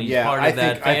now, and he's part of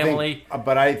that family.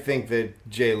 But I think that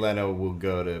Jay Leno will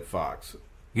go to Fox.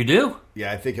 You do?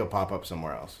 Yeah, I think he'll pop up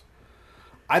somewhere else.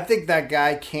 I think that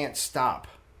guy can't stop.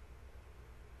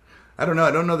 I don't know.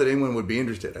 I don't know that anyone would be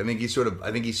interested. I think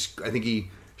he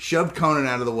shoved Conan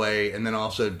out of the way, and then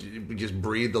also just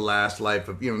breathed the last life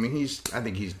of. I mean, I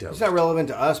think he's dope. It's not relevant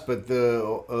to us, but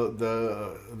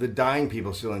the dying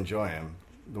people still enjoy him.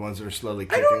 The ones that are slowly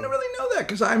kicking. I don't really know that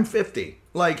because I'm 50.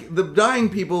 Like the dying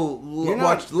people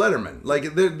watched Letterman.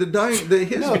 Like the dying,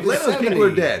 Leno's people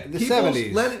are dead. The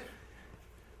 70s.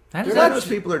 Leno's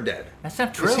people are dead. That's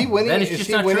not true. Is he winning? That is just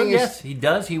not true. His... Yes, he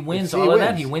does. He wins all of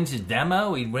that. He wins his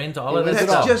demo. He wins all of that.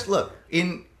 That's just look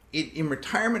in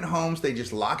retirement homes. They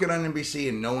just lock it on NBC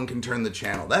and no one can turn the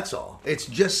channel. That's all. It's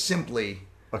just simply.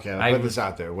 Okay, I'll put this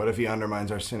out there. What if he undermines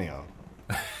Arsenio?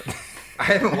 I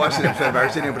haven't watched an episode of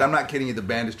Arsenio, but I'm not kidding you. The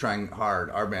band is trying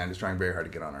hard. Our band is trying very hard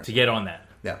to get on Arsenio. To get on that.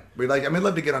 Yeah, we'd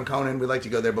love to get on Conan. We'd like to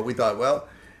go there, but we thought, well,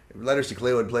 Letters to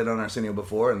Cleo had played on Arsenio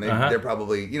before, and they're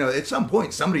probably, at some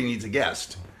point somebody needs a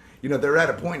guest. They're at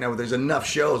a point now where there's enough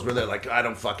shows where they're like, I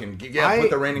don't fucking put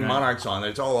the Reigning Monarchs on.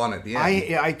 It's all on at the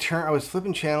end. I was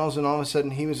flipping channels, and all of a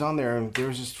sudden he was on there, and there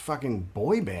was this fucking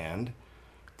boy band.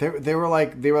 They were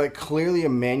like clearly a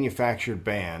manufactured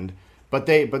band, but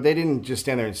they didn't just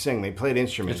stand there and sing. They played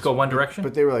instruments. Let's go One Direction.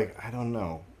 But they were like, I don't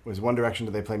know. Was One Direction?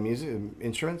 Did they play music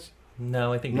instruments?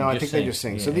 No, I think they just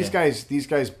sing. So these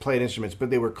guys played instruments, but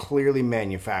they were clearly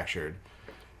manufactured,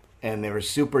 and they were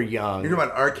super young. You're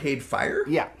talking about Arcade Fire?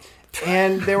 Yeah,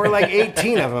 and there were like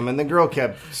 18 of them, and the girl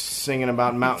kept singing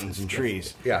about mountains and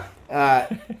trees. Yeah.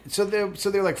 So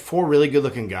they're like four really good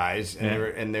looking guys,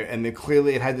 and they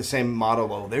clearly it had the same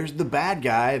motto. Oh, there's the bad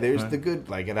guy, there's the good,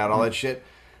 like it had all that shit.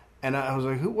 And I was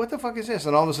like, what the fuck is this?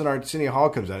 And all of a sudden Arsenio Hall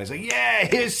comes out. He's like, yeah,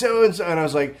 here's so-and-so. And I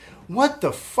was like, what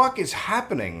the fuck is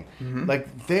happening? Mm-hmm.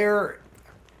 Like,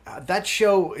 that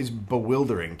show is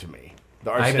bewildering to me.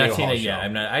 The Arsenio I've not seen Hall it show. yet.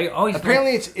 I'm not. I always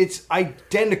Apparently it's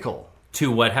identical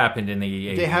to what happened in the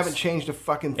 80s. They haven't changed a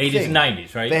fucking thing. 80s and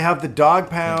 90s, right? They have the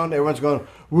dog pound. Everyone's going,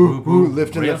 woo, woo,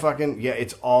 lifting the fucking... Yeah,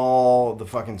 it's all the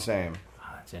fucking same. Oh,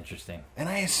 that's interesting. And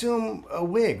I assume a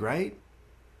wig, right?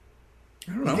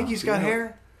 I don't know. You think he's got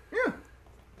hair? Yeah.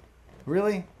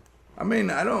 Really? I mean,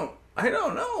 I don't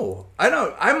know.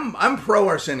 I'm pro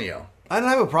Arsenio. I don't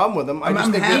have a problem with him. I'm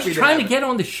happy he's trying to get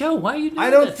on the show. Why are you doing I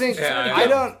don't this? think... Yeah, I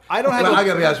don't have... Well, I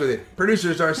gotta be honest with you.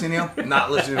 Producers Arsenio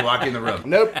not listening to Walking the Room.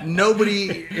 Nope.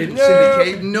 Nobody in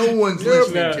Syndicate. No one's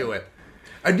listening to it.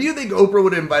 Do you think Oprah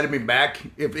would have invited me back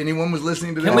if anyone was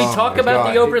listening to this? Can we talk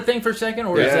about the Oprah thing for a second,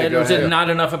 or is it not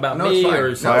enough about me,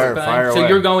 or something? Fire so away.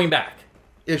 you're going back?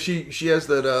 If she has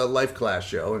that Life Class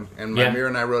show, and Amir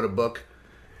and I wrote a book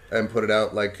and put it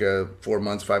out like 5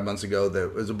 months ago.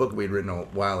 That was a book we'd written a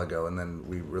while ago, and then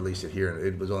we released it here.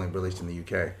 It was only released in the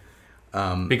UK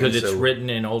because it's written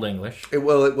in Old English. It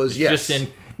was yes. Just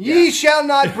in Ye shall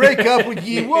not break up with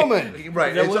ye woman.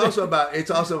 Right.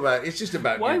 It's just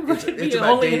about. Why would it be it's about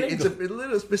only in dating. It's a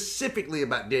little specifically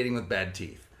about dating with bad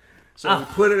teeth. So we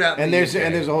put it out. And there's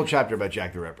a whole chapter about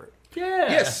Jack the Ripper.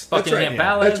 Yeah. Yes, Buckingham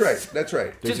that's right. Palace. That's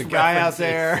right. There's Just a guy references. out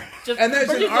there. And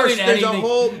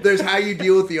there's how you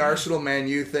deal with the Arsenal Man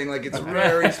U thing. Like it's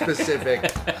very specific.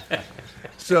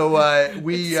 So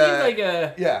we It seems like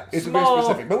a it's small... very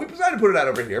specific. But we decided to put it out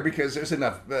over here because there's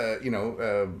enough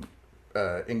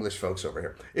English folks over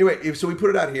here. Anyway, so we put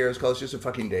it out here. It's called It's Just a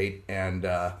Fucking Date, and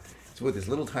it's with this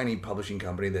little tiny publishing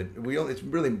company that it's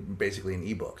really basically an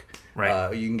ebook.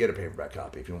 Right. You can get a paperback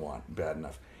copy if you want, bad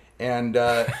enough.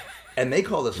 And they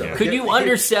called us over. Could you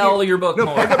undersell your book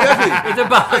more? It's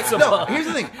impossible. No, here's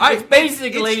the thing. It's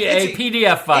basically a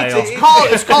PDF file.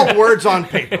 It's called Words on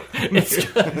Paper. Here's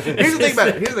the thing about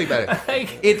it.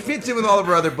 It fits in with all of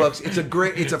our other books. It's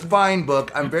a fine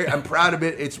book. I'm proud of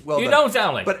it. It's well You done. don't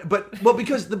sound like But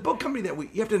because the book company that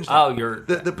you have to understand.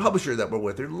 The publisher that we're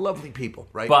with, they're lovely people,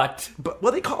 right? But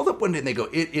they called up one day and they go,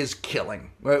 "It is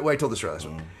killing." Well, I told this last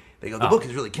one. They go, the book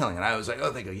is really killing. And I was like,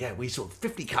 they go, yeah, we sold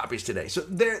 50 copies today. So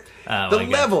they're the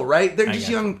level, right? They're just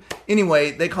young. Anyway,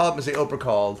 they call up and say, Oprah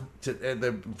called.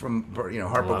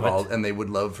 Harper called, and they would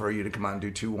love for you to come out and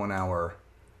do 2 1-hour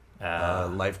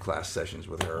life class sessions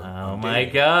with her. Oh my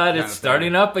God, it's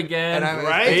starting up again.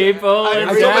 Right? People,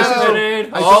 it's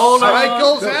happening.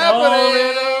 Cycles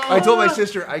happening. I told my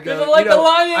sister, I go, This is like the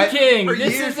Lion King.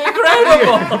 This is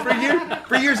incredible.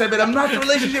 For years, I bet I'm not the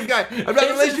relationship guy. I'm not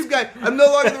the relationship guy. I'm no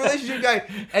longer the relationship guy.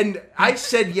 And I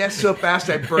said yes so fast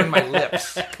I burned my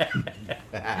lips.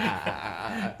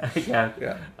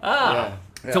 Yeah.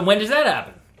 So when does that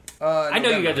happen? I know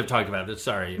you guys have talked about this.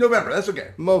 Sorry. November. That's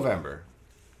okay. Movember.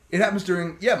 It happens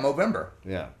during Movember.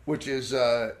 Yeah. Which is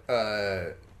that's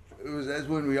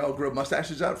when we all grow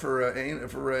mustaches out for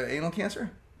anal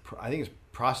cancer. I think it's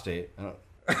prostate.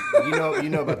 You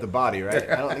know about the body, right?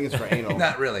 I don't think it's for anal.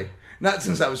 Not really. Not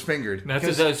since I was fingered. That's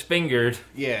because I was fingered.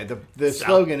 Yeah, the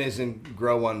slogan isn't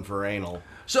 "grow one for anal."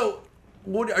 So,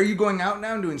 what are you going out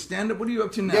now and doing stand up? What are you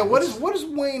up to now? Yeah, what is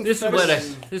Wayne? This is what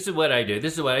I do.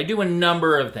 This is what I do. A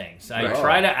number of things. I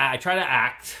try to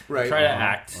act. Right. I try to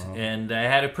act, and I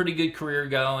had a pretty good career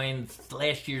going.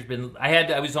 Last year's been.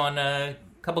 I was on a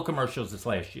couple commercials this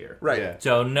last year. Right. Yeah.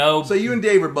 So no. So you and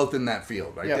Dave are both in that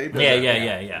field, right? Yeah. Dave?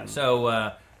 Yeah.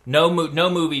 So no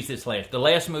movies this last. The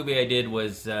last movie I did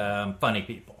was Funny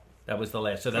People. That was the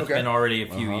last. So that's been already a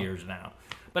few years now.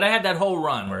 But I had that whole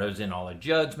run where I was in all the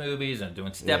Judd's movies and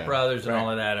doing Step Brothers and all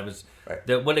of that. I was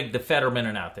the Fetterman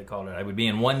and Out, they called it. I would be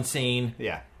in one scene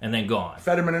and then gone.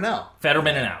 Fetterman and Out.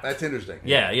 Fetterman and Out. That's interesting.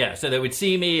 Yeah. So they would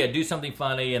see me, I'd do something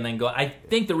funny, and then go. I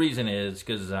think the reason is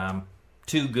because I'm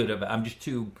too good of it. I'm just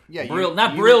too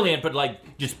brilliant, but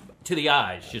like just to the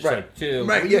eyes. Just like too...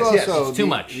 Right, yes. It's too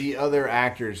much. The other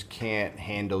actors can't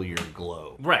handle your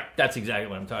glow. Right, that's exactly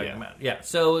what I'm talking about. Yeah,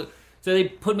 so they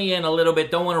put me in a little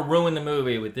bit. Don't want to ruin the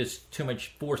movie with this too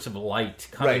much force of light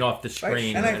coming off the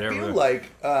screen. And or I whatever. feel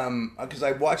like, because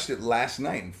I watched it last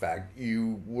night, in fact,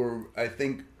 I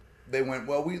think they went,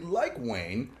 well, we like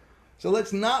Wayne, so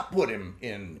let's not put him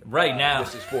in right now.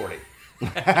 This is 40.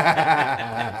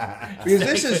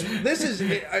 Because this is.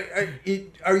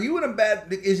 Are you in a bad?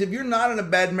 If you're not in a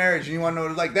bad marriage and you want to know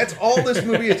what it's like, that's all this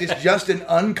movie is. It's just an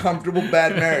uncomfortable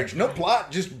bad marriage. No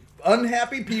plot, just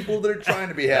unhappy people that are trying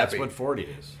to be happy. That's what 40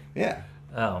 is. Yeah.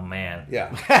 Oh man. Yeah.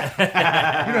 You don't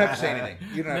have to say anything.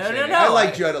 You don't have to say anything. I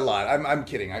like Judd a lot. I'm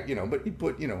kidding. But he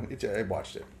put. I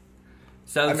watched it.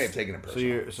 So I may have taken it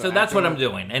personally. So that's what I'm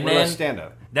doing, and then stand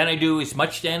up. Then I do as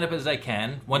much stand up as I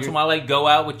can. Once in a while, I go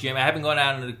out with Jim. I haven't gone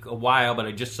out in a while, but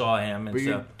I just saw him. And but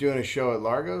you're doing a show at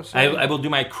Largo? I will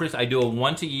do I do a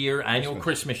once a year annual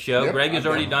Christmas show. Yep, Greg has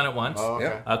already done it once. Oh,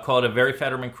 okay. Called A Very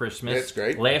Fetterman Christmas. It's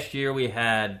great. Last year we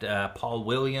had Paul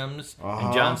Williams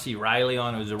and John C. Reilly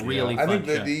on. It was a really fun I think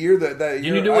show. the year that Did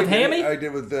you do it with Hammy? I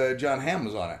did with John Hamm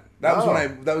was on it. That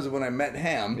was when I met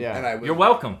Ham. Yeah. And You're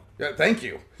welcome. Yeah, thank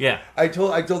you. Yeah. I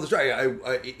told the story.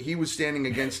 He was standing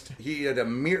against. He had a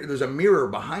mirror. There's a mirror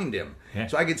behind him,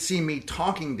 so I could see me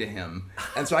talking to him,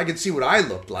 and so I could see what I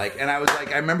looked like. And I was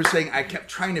like, I remember saying, I kept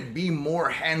trying to be more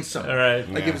handsome. All right.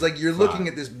 Like it was like you're looking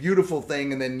at this beautiful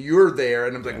thing, and then you're there,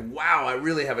 and I'm like, wow, I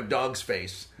really have a dog's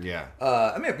face. Yeah.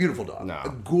 I mean, a beautiful dog. No. A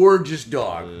gorgeous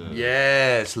dog.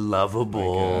 Yes,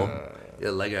 lovable.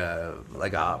 Like a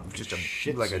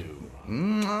Shih Tzu.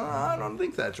 I don't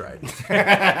think that's right.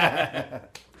 And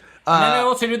then I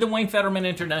also do the Wayne Fetterman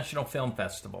International Film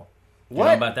Festival. You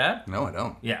know about that? No, I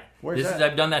don't. Yeah. Where's that?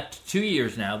 I've done that 2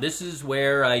 years now. This is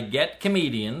where I get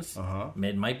comedians.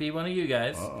 It might be one of you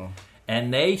guys.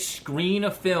 And they screen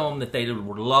a film that they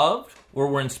loved or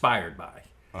were inspired by.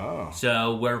 Oh.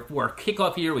 So we're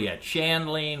kickoff year. We had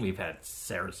Shandling. We've had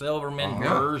Sarah Silverman.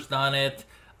 Burr's done it.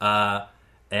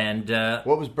 And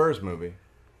What was Burr's movie?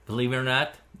 believe it or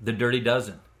not, The Dirty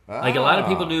Dozen. Like a lot of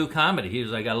people do comedy. He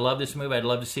was like, I love this movie. I'd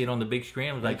love to see it on the big screen.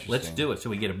 I was like, let's do it. So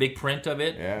we get a big print of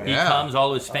it. Yeah. He comes.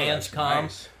 All his fans that's come.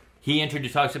 nice. He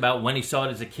talks about when he saw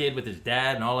it as a kid with his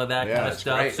dad and all of that kind of that's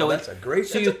stuff. great. So That's a great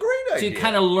So idea. you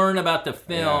kind of learn about the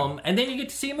film, and then you get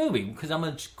to see a movie because I'm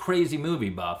a crazy movie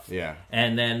buff. Yeah.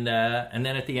 And then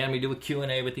at the end we do a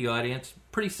Q&A with the audience.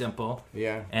 Pretty simple.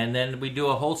 Yeah. And then we do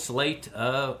a whole slate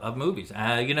of movies.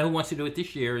 You know who wants to do it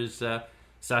this year is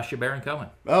Sacha Baron Cohen.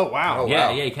 Oh, wow.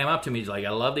 Yeah, he came up to me. He's like, I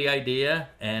love the idea,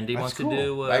 and he wants Cool. to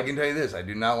do... I can tell you this. I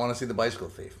do not want to see The Bicycle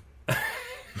Thief.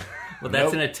 well,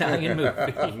 that's an Italian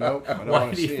movie. Nope. I don't Why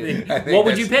want do to you see it. think? think What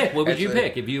would you that's- pick? What would you that's a-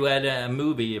 pick if you had a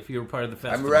movie, if you were part of the I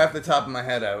festival? mean, right off the top of my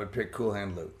head, I would pick Cool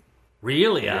Hand Luke.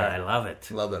 Really? I love it.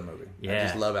 Love that movie. I Yeah.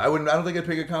 just love it. I don't think I'd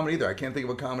pick a comedy either. I can't think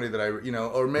of a comedy that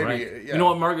or maybe. Right. Yeah. You know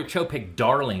what? Margaret Cho picked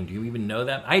Darling. Do you even know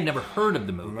that? I had never heard of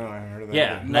the movie. No, I heard of that.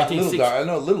 Yeah, Not Little 1960 Dar. I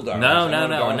know Little Dar. No. A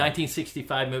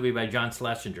 1965 movie by John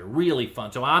Schlesinger. Really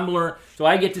fun. So So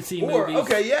I get to see movies.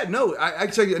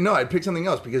 I'd pick something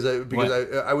else because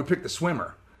I would pick The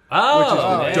Swimmer. Oh, Which is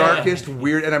the yeah. darkest,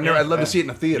 weird, and I'd love to see it in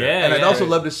a theater. Yeah, and I'd yeah. also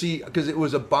love to see, because it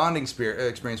was a bonding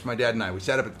experience for my dad and I. We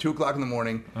sat up at 2 o'clock in the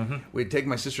morning. We'd take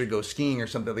my sister to go skiing or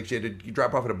something. Like she had to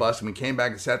drop off at a bus, and we came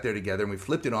back and sat there together, and we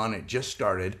flipped it on, and it just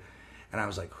started. And I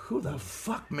was like, who the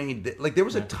fuck made this? Like, there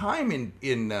was a time in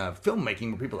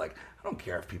filmmaking where people were like, I don't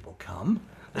care if people come.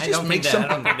 Let's just make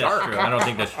something dark. True. I don't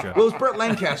think that's true. Well, it's Burt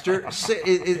Lancaster.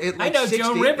 I know Joan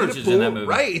 60 Rivers is in that movie.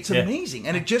 Right, it's Yeah. amazing,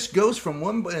 and it just goes from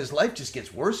one. And his life just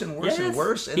gets worse and worse and Yes.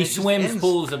 worse. And He it just swims ends.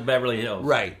 pools of Beverly Hills.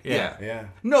 Right. Yeah. Yeah.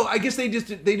 No, I guess they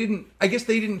didn't. I guess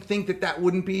they didn't think that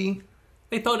wouldn't be.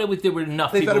 They thought there were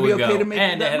enough They people thought it'd would be okay go, to make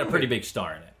and they that had a movie. pretty big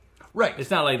star in it. Right. It's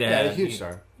not like that. Yeah, a huge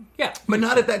star. Yeah, But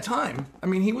not at that time. I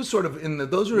mean, he was sort of in the.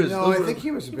 Those are his. No, those I were- think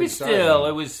he was a but big star. still,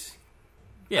 then. it was.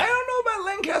 I Yeah. don't know about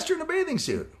Lancaster in a bathing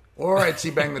suit. Or I'd see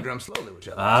Bang the Drum Slowly, which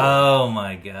I Oh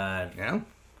my God, Yeah?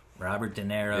 Robert De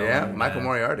Niro. Yeah, and, Michael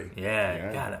Moriarty.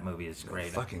 Yeah, God, that movie is great.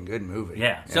 Fucking good movie.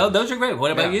 Yeah. So those are great.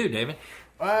 What about Yeah. you, David?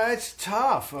 It's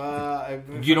tough.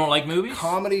 You don't like movies?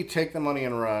 Comedy, Take the Money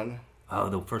and Run. Oh,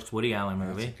 the first Woody Allen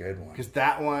movie. Good one. Because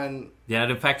that one... Yeah,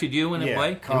 it affected you in a way? In what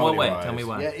way? comedy-wise. Tell me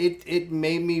why. Yeah, it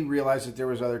made me realize that there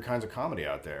was other kinds of comedy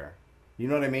out there. You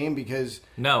know what I mean? Because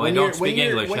No, when I don't you're- speak when you're-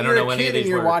 English. When I you're don't know a any of kid these and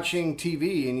you're words. watching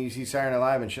TV and you see Saturday Night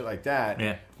Live and shit like that,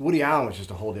 Yeah. Woody Allen was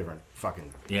just a whole different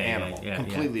fucking Yeah, animal, yeah,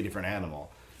 completely different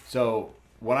animal. So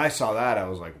when I saw that, I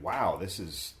was like, wow, this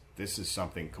is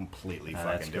something completely fucking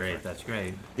That's different. great. That's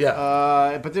great.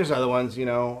 Yeah. But there's other ones, you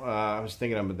know. I was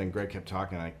thinking of them, but then Greg kept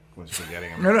talking, and I was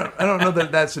forgetting them. No, I don't know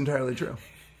that that's entirely true.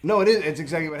 No, it is. It's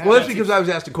exactly what happened. Well, that's because I was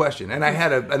asked a question, and I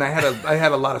had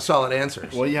a lot of solid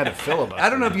answers. Well, you had to filibuster. I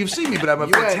don't know if you've seen me, but I'm a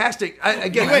You went- fantastic.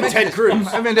 you went Ted Cruz.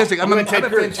 I'm fantastic. I'm You a went Ted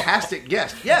Cruz. fantastic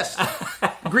guest. Yes,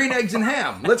 green eggs and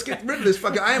ham. Let's get rid of this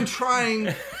fucking. I am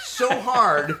trying so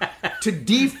hard to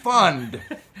defund.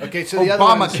 Okay, so the other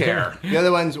ones, Obamacare. the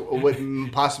other ones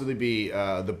would possibly be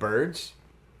the Birds.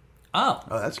 Oh,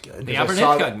 Oh, that's good. The Alfred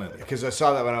Hitchcock movie. Because I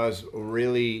saw that when I was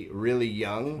really, really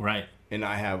young. right. And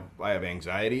I have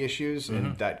anxiety issues,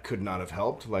 and that could not have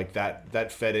helped. Like that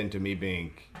fed into me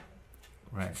being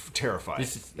Right. terrified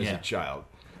This is- as yeah. a child.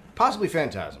 Possibly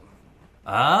Phantasm.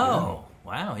 Oh,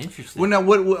 wow. Interesting. Well, now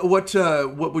what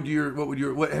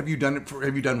have you done it for?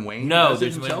 Have you done Wayne? no, Does it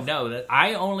there's himself? no. That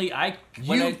I only I.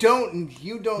 when You I-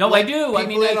 don't. No, let I do. I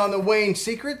People mean, in I- on the Wayne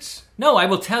secrets. No, I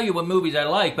will tell you what movies I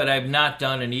like, but I've not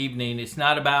done an evening. It's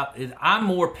not about. I'm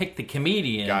more pick the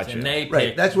comedians, Gotcha. and they Right,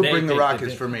 pick. that's what they Bring the pick Rock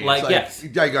is for me. Like, it's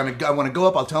yes, I want to go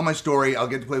up. I'll tell my story. I'll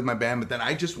get to play with my band, but then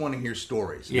I just want to hear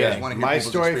stories. I Yeah. just want to hear My people's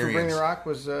story for experience. Bring the Rock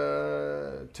was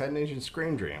Ted Nugent's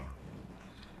Scream Dream.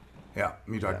 Yeah,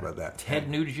 you talked about that. Ted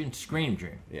Nugent's Scream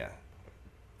Dream. Yeah.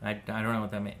 I don't know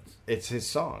what that means. It's his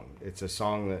song. It's a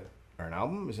song that, or an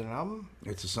album? Is it an album?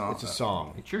 It's a song. It's a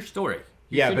song. It's your story.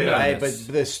 You Yeah, should but know this.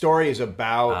 the story is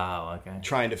about Oh, okay.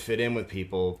 trying to fit in with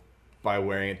people by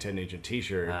wearing a Ted Nugent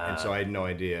T-shirt, and so I had no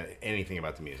idea anything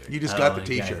about the music. You just got the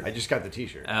okay. T-shirt. I just got the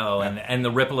T-shirt. Oh, and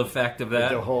the ripple effect of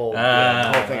that. The whole thing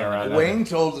around it. Wayne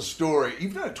told the story.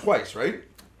 You've done it twice, right?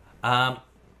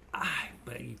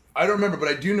 But I don't remember, but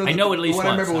I do know. I know at least the one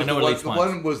I once. remember was I know the at one. least The once.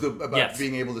 one was about Yes.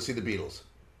 being able to see the Beatles.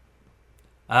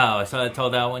 Oh, so I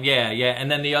told that one. Yeah, yeah. And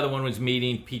then the other one was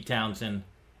meeting Pete Townsend,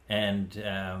 and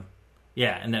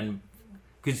and then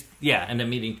and then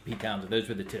meeting Pete Townsend. Those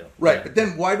were the two. Right, Yeah. but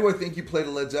then why do I think you played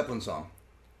a Led Zeppelin song?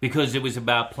 Because it was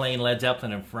about playing Led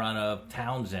Zeppelin in front of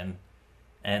Townsend,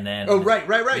 and then Oh, right.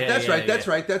 Yeah, That's yeah, right. yeah. That's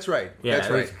right. That's right. Yeah, That's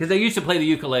right. Because I used to play the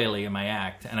ukulele in my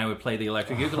act, and I would play the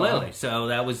electric ukulele. So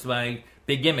that was my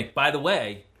big gimmick. By the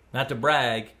way, not to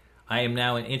brag, I am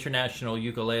now an international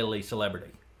ukulele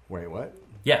celebrity. Wait, what?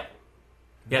 Yeah,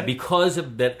 yeah. Because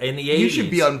of that, in the 80s, You should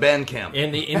be on Bandcamp.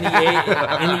 in the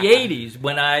 80s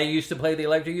when I used to play the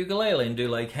electric ukulele and do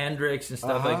like Hendrix and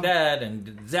stuff like that,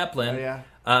 and Zeppelin. Oh,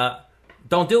 yeah.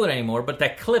 Don't do it anymore, but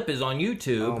that clip is on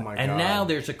YouTube, Oh, my and God. now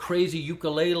there's a crazy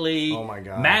ukulele Oh, my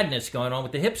God. madness going on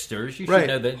with the hipsters. You should Right.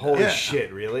 know that. Holy Yeah.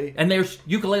 shit! Really? And there's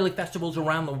ukulele festivals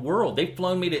around the world. They've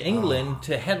flown me to England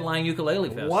to headline ukulele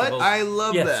festivals. I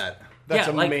love Yes. that. That's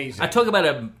Yeah, like, amazing. I talk about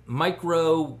a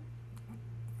micro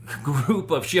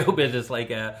group of show business, like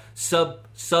a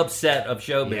subset of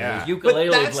show business. Yeah. But Ukulele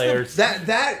that's players.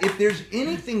 that if there's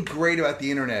anything great about the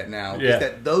internet now, Yeah. is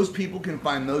that those people can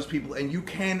find those people, and you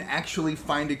can actually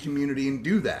find a community and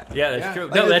do that. Yeah, that's Yeah. true.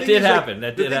 Like, No, the that thing did is, like, happen.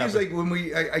 That the did thing happen. is, like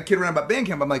when I kid around about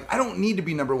Bandcamp, I'm like, I don't need to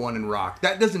be number one in rock.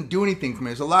 That doesn't do anything for me.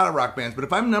 There's a lot of rock bands, but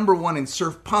if I'm number one in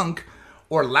surf punk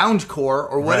or loungecore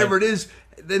or whatever Right. it is,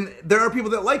 then there are people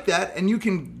that like that, and you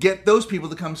can get those people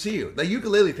to come see you. The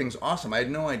ukulele thing's awesome. I had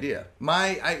no idea.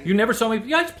 You never saw me.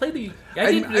 Yeah, I just played the.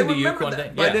 I did do the uke remember one that,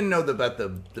 thing. but I Yeah. didn't know about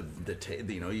the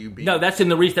you being. No, that's in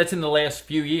the that's in the last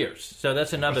few years. So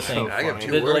that's another thing. I got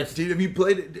two The words. last- Have you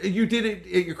played it? You did it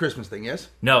at your Christmas thing, yes?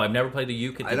 No, I've never played the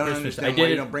uke at the I don't Christmas. understand I why did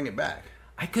you it don't bring it back.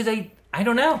 because I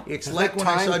don't know. It's It's like like when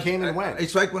I time saw came and went.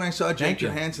 It's like when I saw Jake Thank you.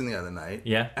 Johansson the other night.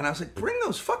 Yeah. and I was like, "Bring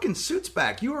those fucking suits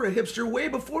back! You were a hipster way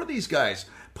before these guys.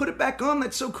 Put it back on.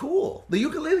 That's so cool. The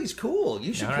ukulele's cool.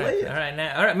 You should All play right, it." all right,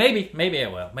 now, all right. Maybe I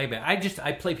will. Maybe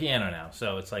I play piano now,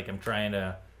 so it's like I'm trying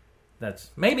to.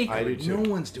 That's maybe. I do No too.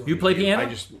 one's doing. You play it. piano? I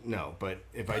just no, but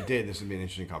if I did, this would be an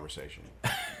interesting conversation.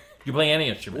 You play any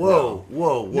instrument? Whoa,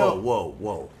 whoa, whoa, No. whoa,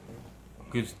 whoa!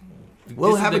 'Cause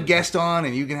We'll this is have a the- guest on,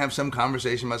 and you can have some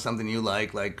conversation about something you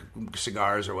like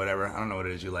cigars or whatever. I don't know what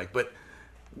it is you like, but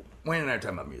Wayne and I are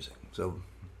talking about music. So,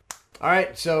 All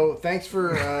right, so thanks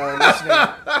for listening.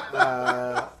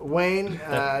 Wayne, do you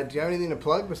have anything to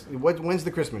plug? When's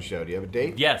the Christmas show? Do you have a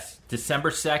date? Yes,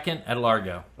 December 2nd at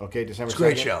Largo. Okay, December 2nd. it's a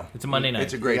great show. It's a Monday night.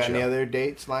 It's a You great got show. any other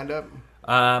dates lined up?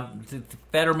 The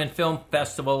Fetterman Film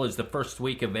Festival is the first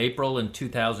week of April in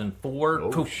 2004,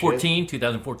 Oh,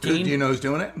 2014. Do you know who's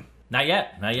doing it? Not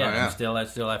yet. Oh, yeah. I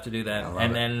still have to do that. love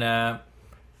And it. then,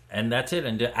 and that's it.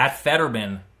 And at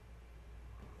Fetterman,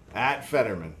 At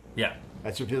Fetterman. yeah.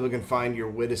 That's where people can find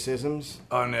your witticisms.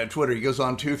 On Twitter. He goes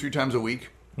on 2-3 times a week.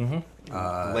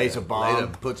 Lays a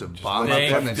bomb. Puts a bomb up They-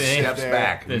 there and then they- steps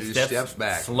back. They He just steps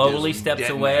back. slowly Just steps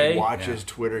detonate. away. Watches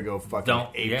Twitter go fucking Don't-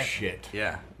 ape yeah. shit.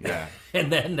 Yeah. Yeah.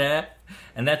 And then,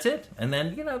 and that's it. And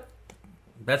then,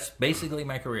 that's basically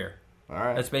my career. All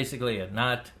right. That's basically it.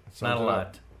 Not Sums a it lot.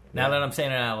 up. Now that I'm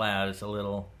saying it out loud, it's a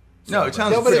little. No, it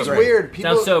sounds No, but pretty it's great. weird.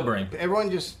 People, Sounds sobering. Everyone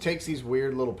just takes these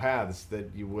weird little paths that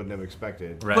you wouldn't have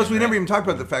expected. Right, Plus, we right. never even talked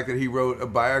about the fact that he wrote a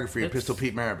biography of It's- Pistol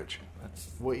Pete Maravich.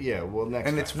 Well, yeah. Well, next.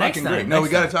 And time. it's Next fucking time, great. No, we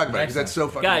next got to time, talk about it next because that's time. so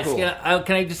fucking Guys, cool.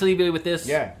 can I just leave you with this?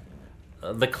 Yeah.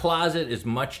 The closet is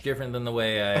much different than the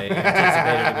way I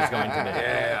anticipated it was going to be.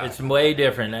 Yeah. It's way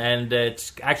different, and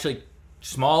it's actually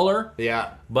smaller, Yeah.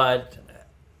 but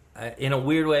in a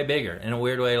weird way bigger. In a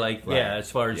weird way, as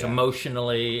far as Yeah.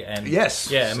 emotionally and Yes.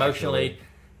 yeah, emotionally.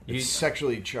 It's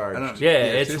sexually charged. I don't- Yeah,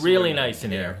 Yes, it's it's really weird. nice in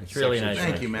here. It's really nice.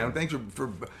 Thank you, man. Thanks for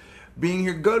being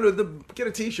here. Go to get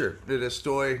a T-shirt at a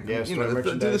Stoy. Yeah, Stoy do the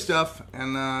merchandise. stuff,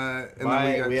 and then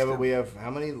We have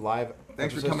how many live?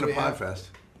 Thanks for episodes coming to do we have? Podfest.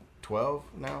 12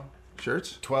 now.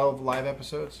 Shirts? 12 live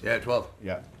episodes. Yeah, 12.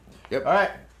 Yeah. Yep. All right.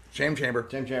 Shame chamber.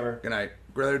 Jim Chamber. Good night.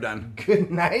 Glitter done. Good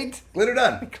night. Glitter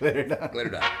done. Glitter done. Glitter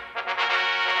done.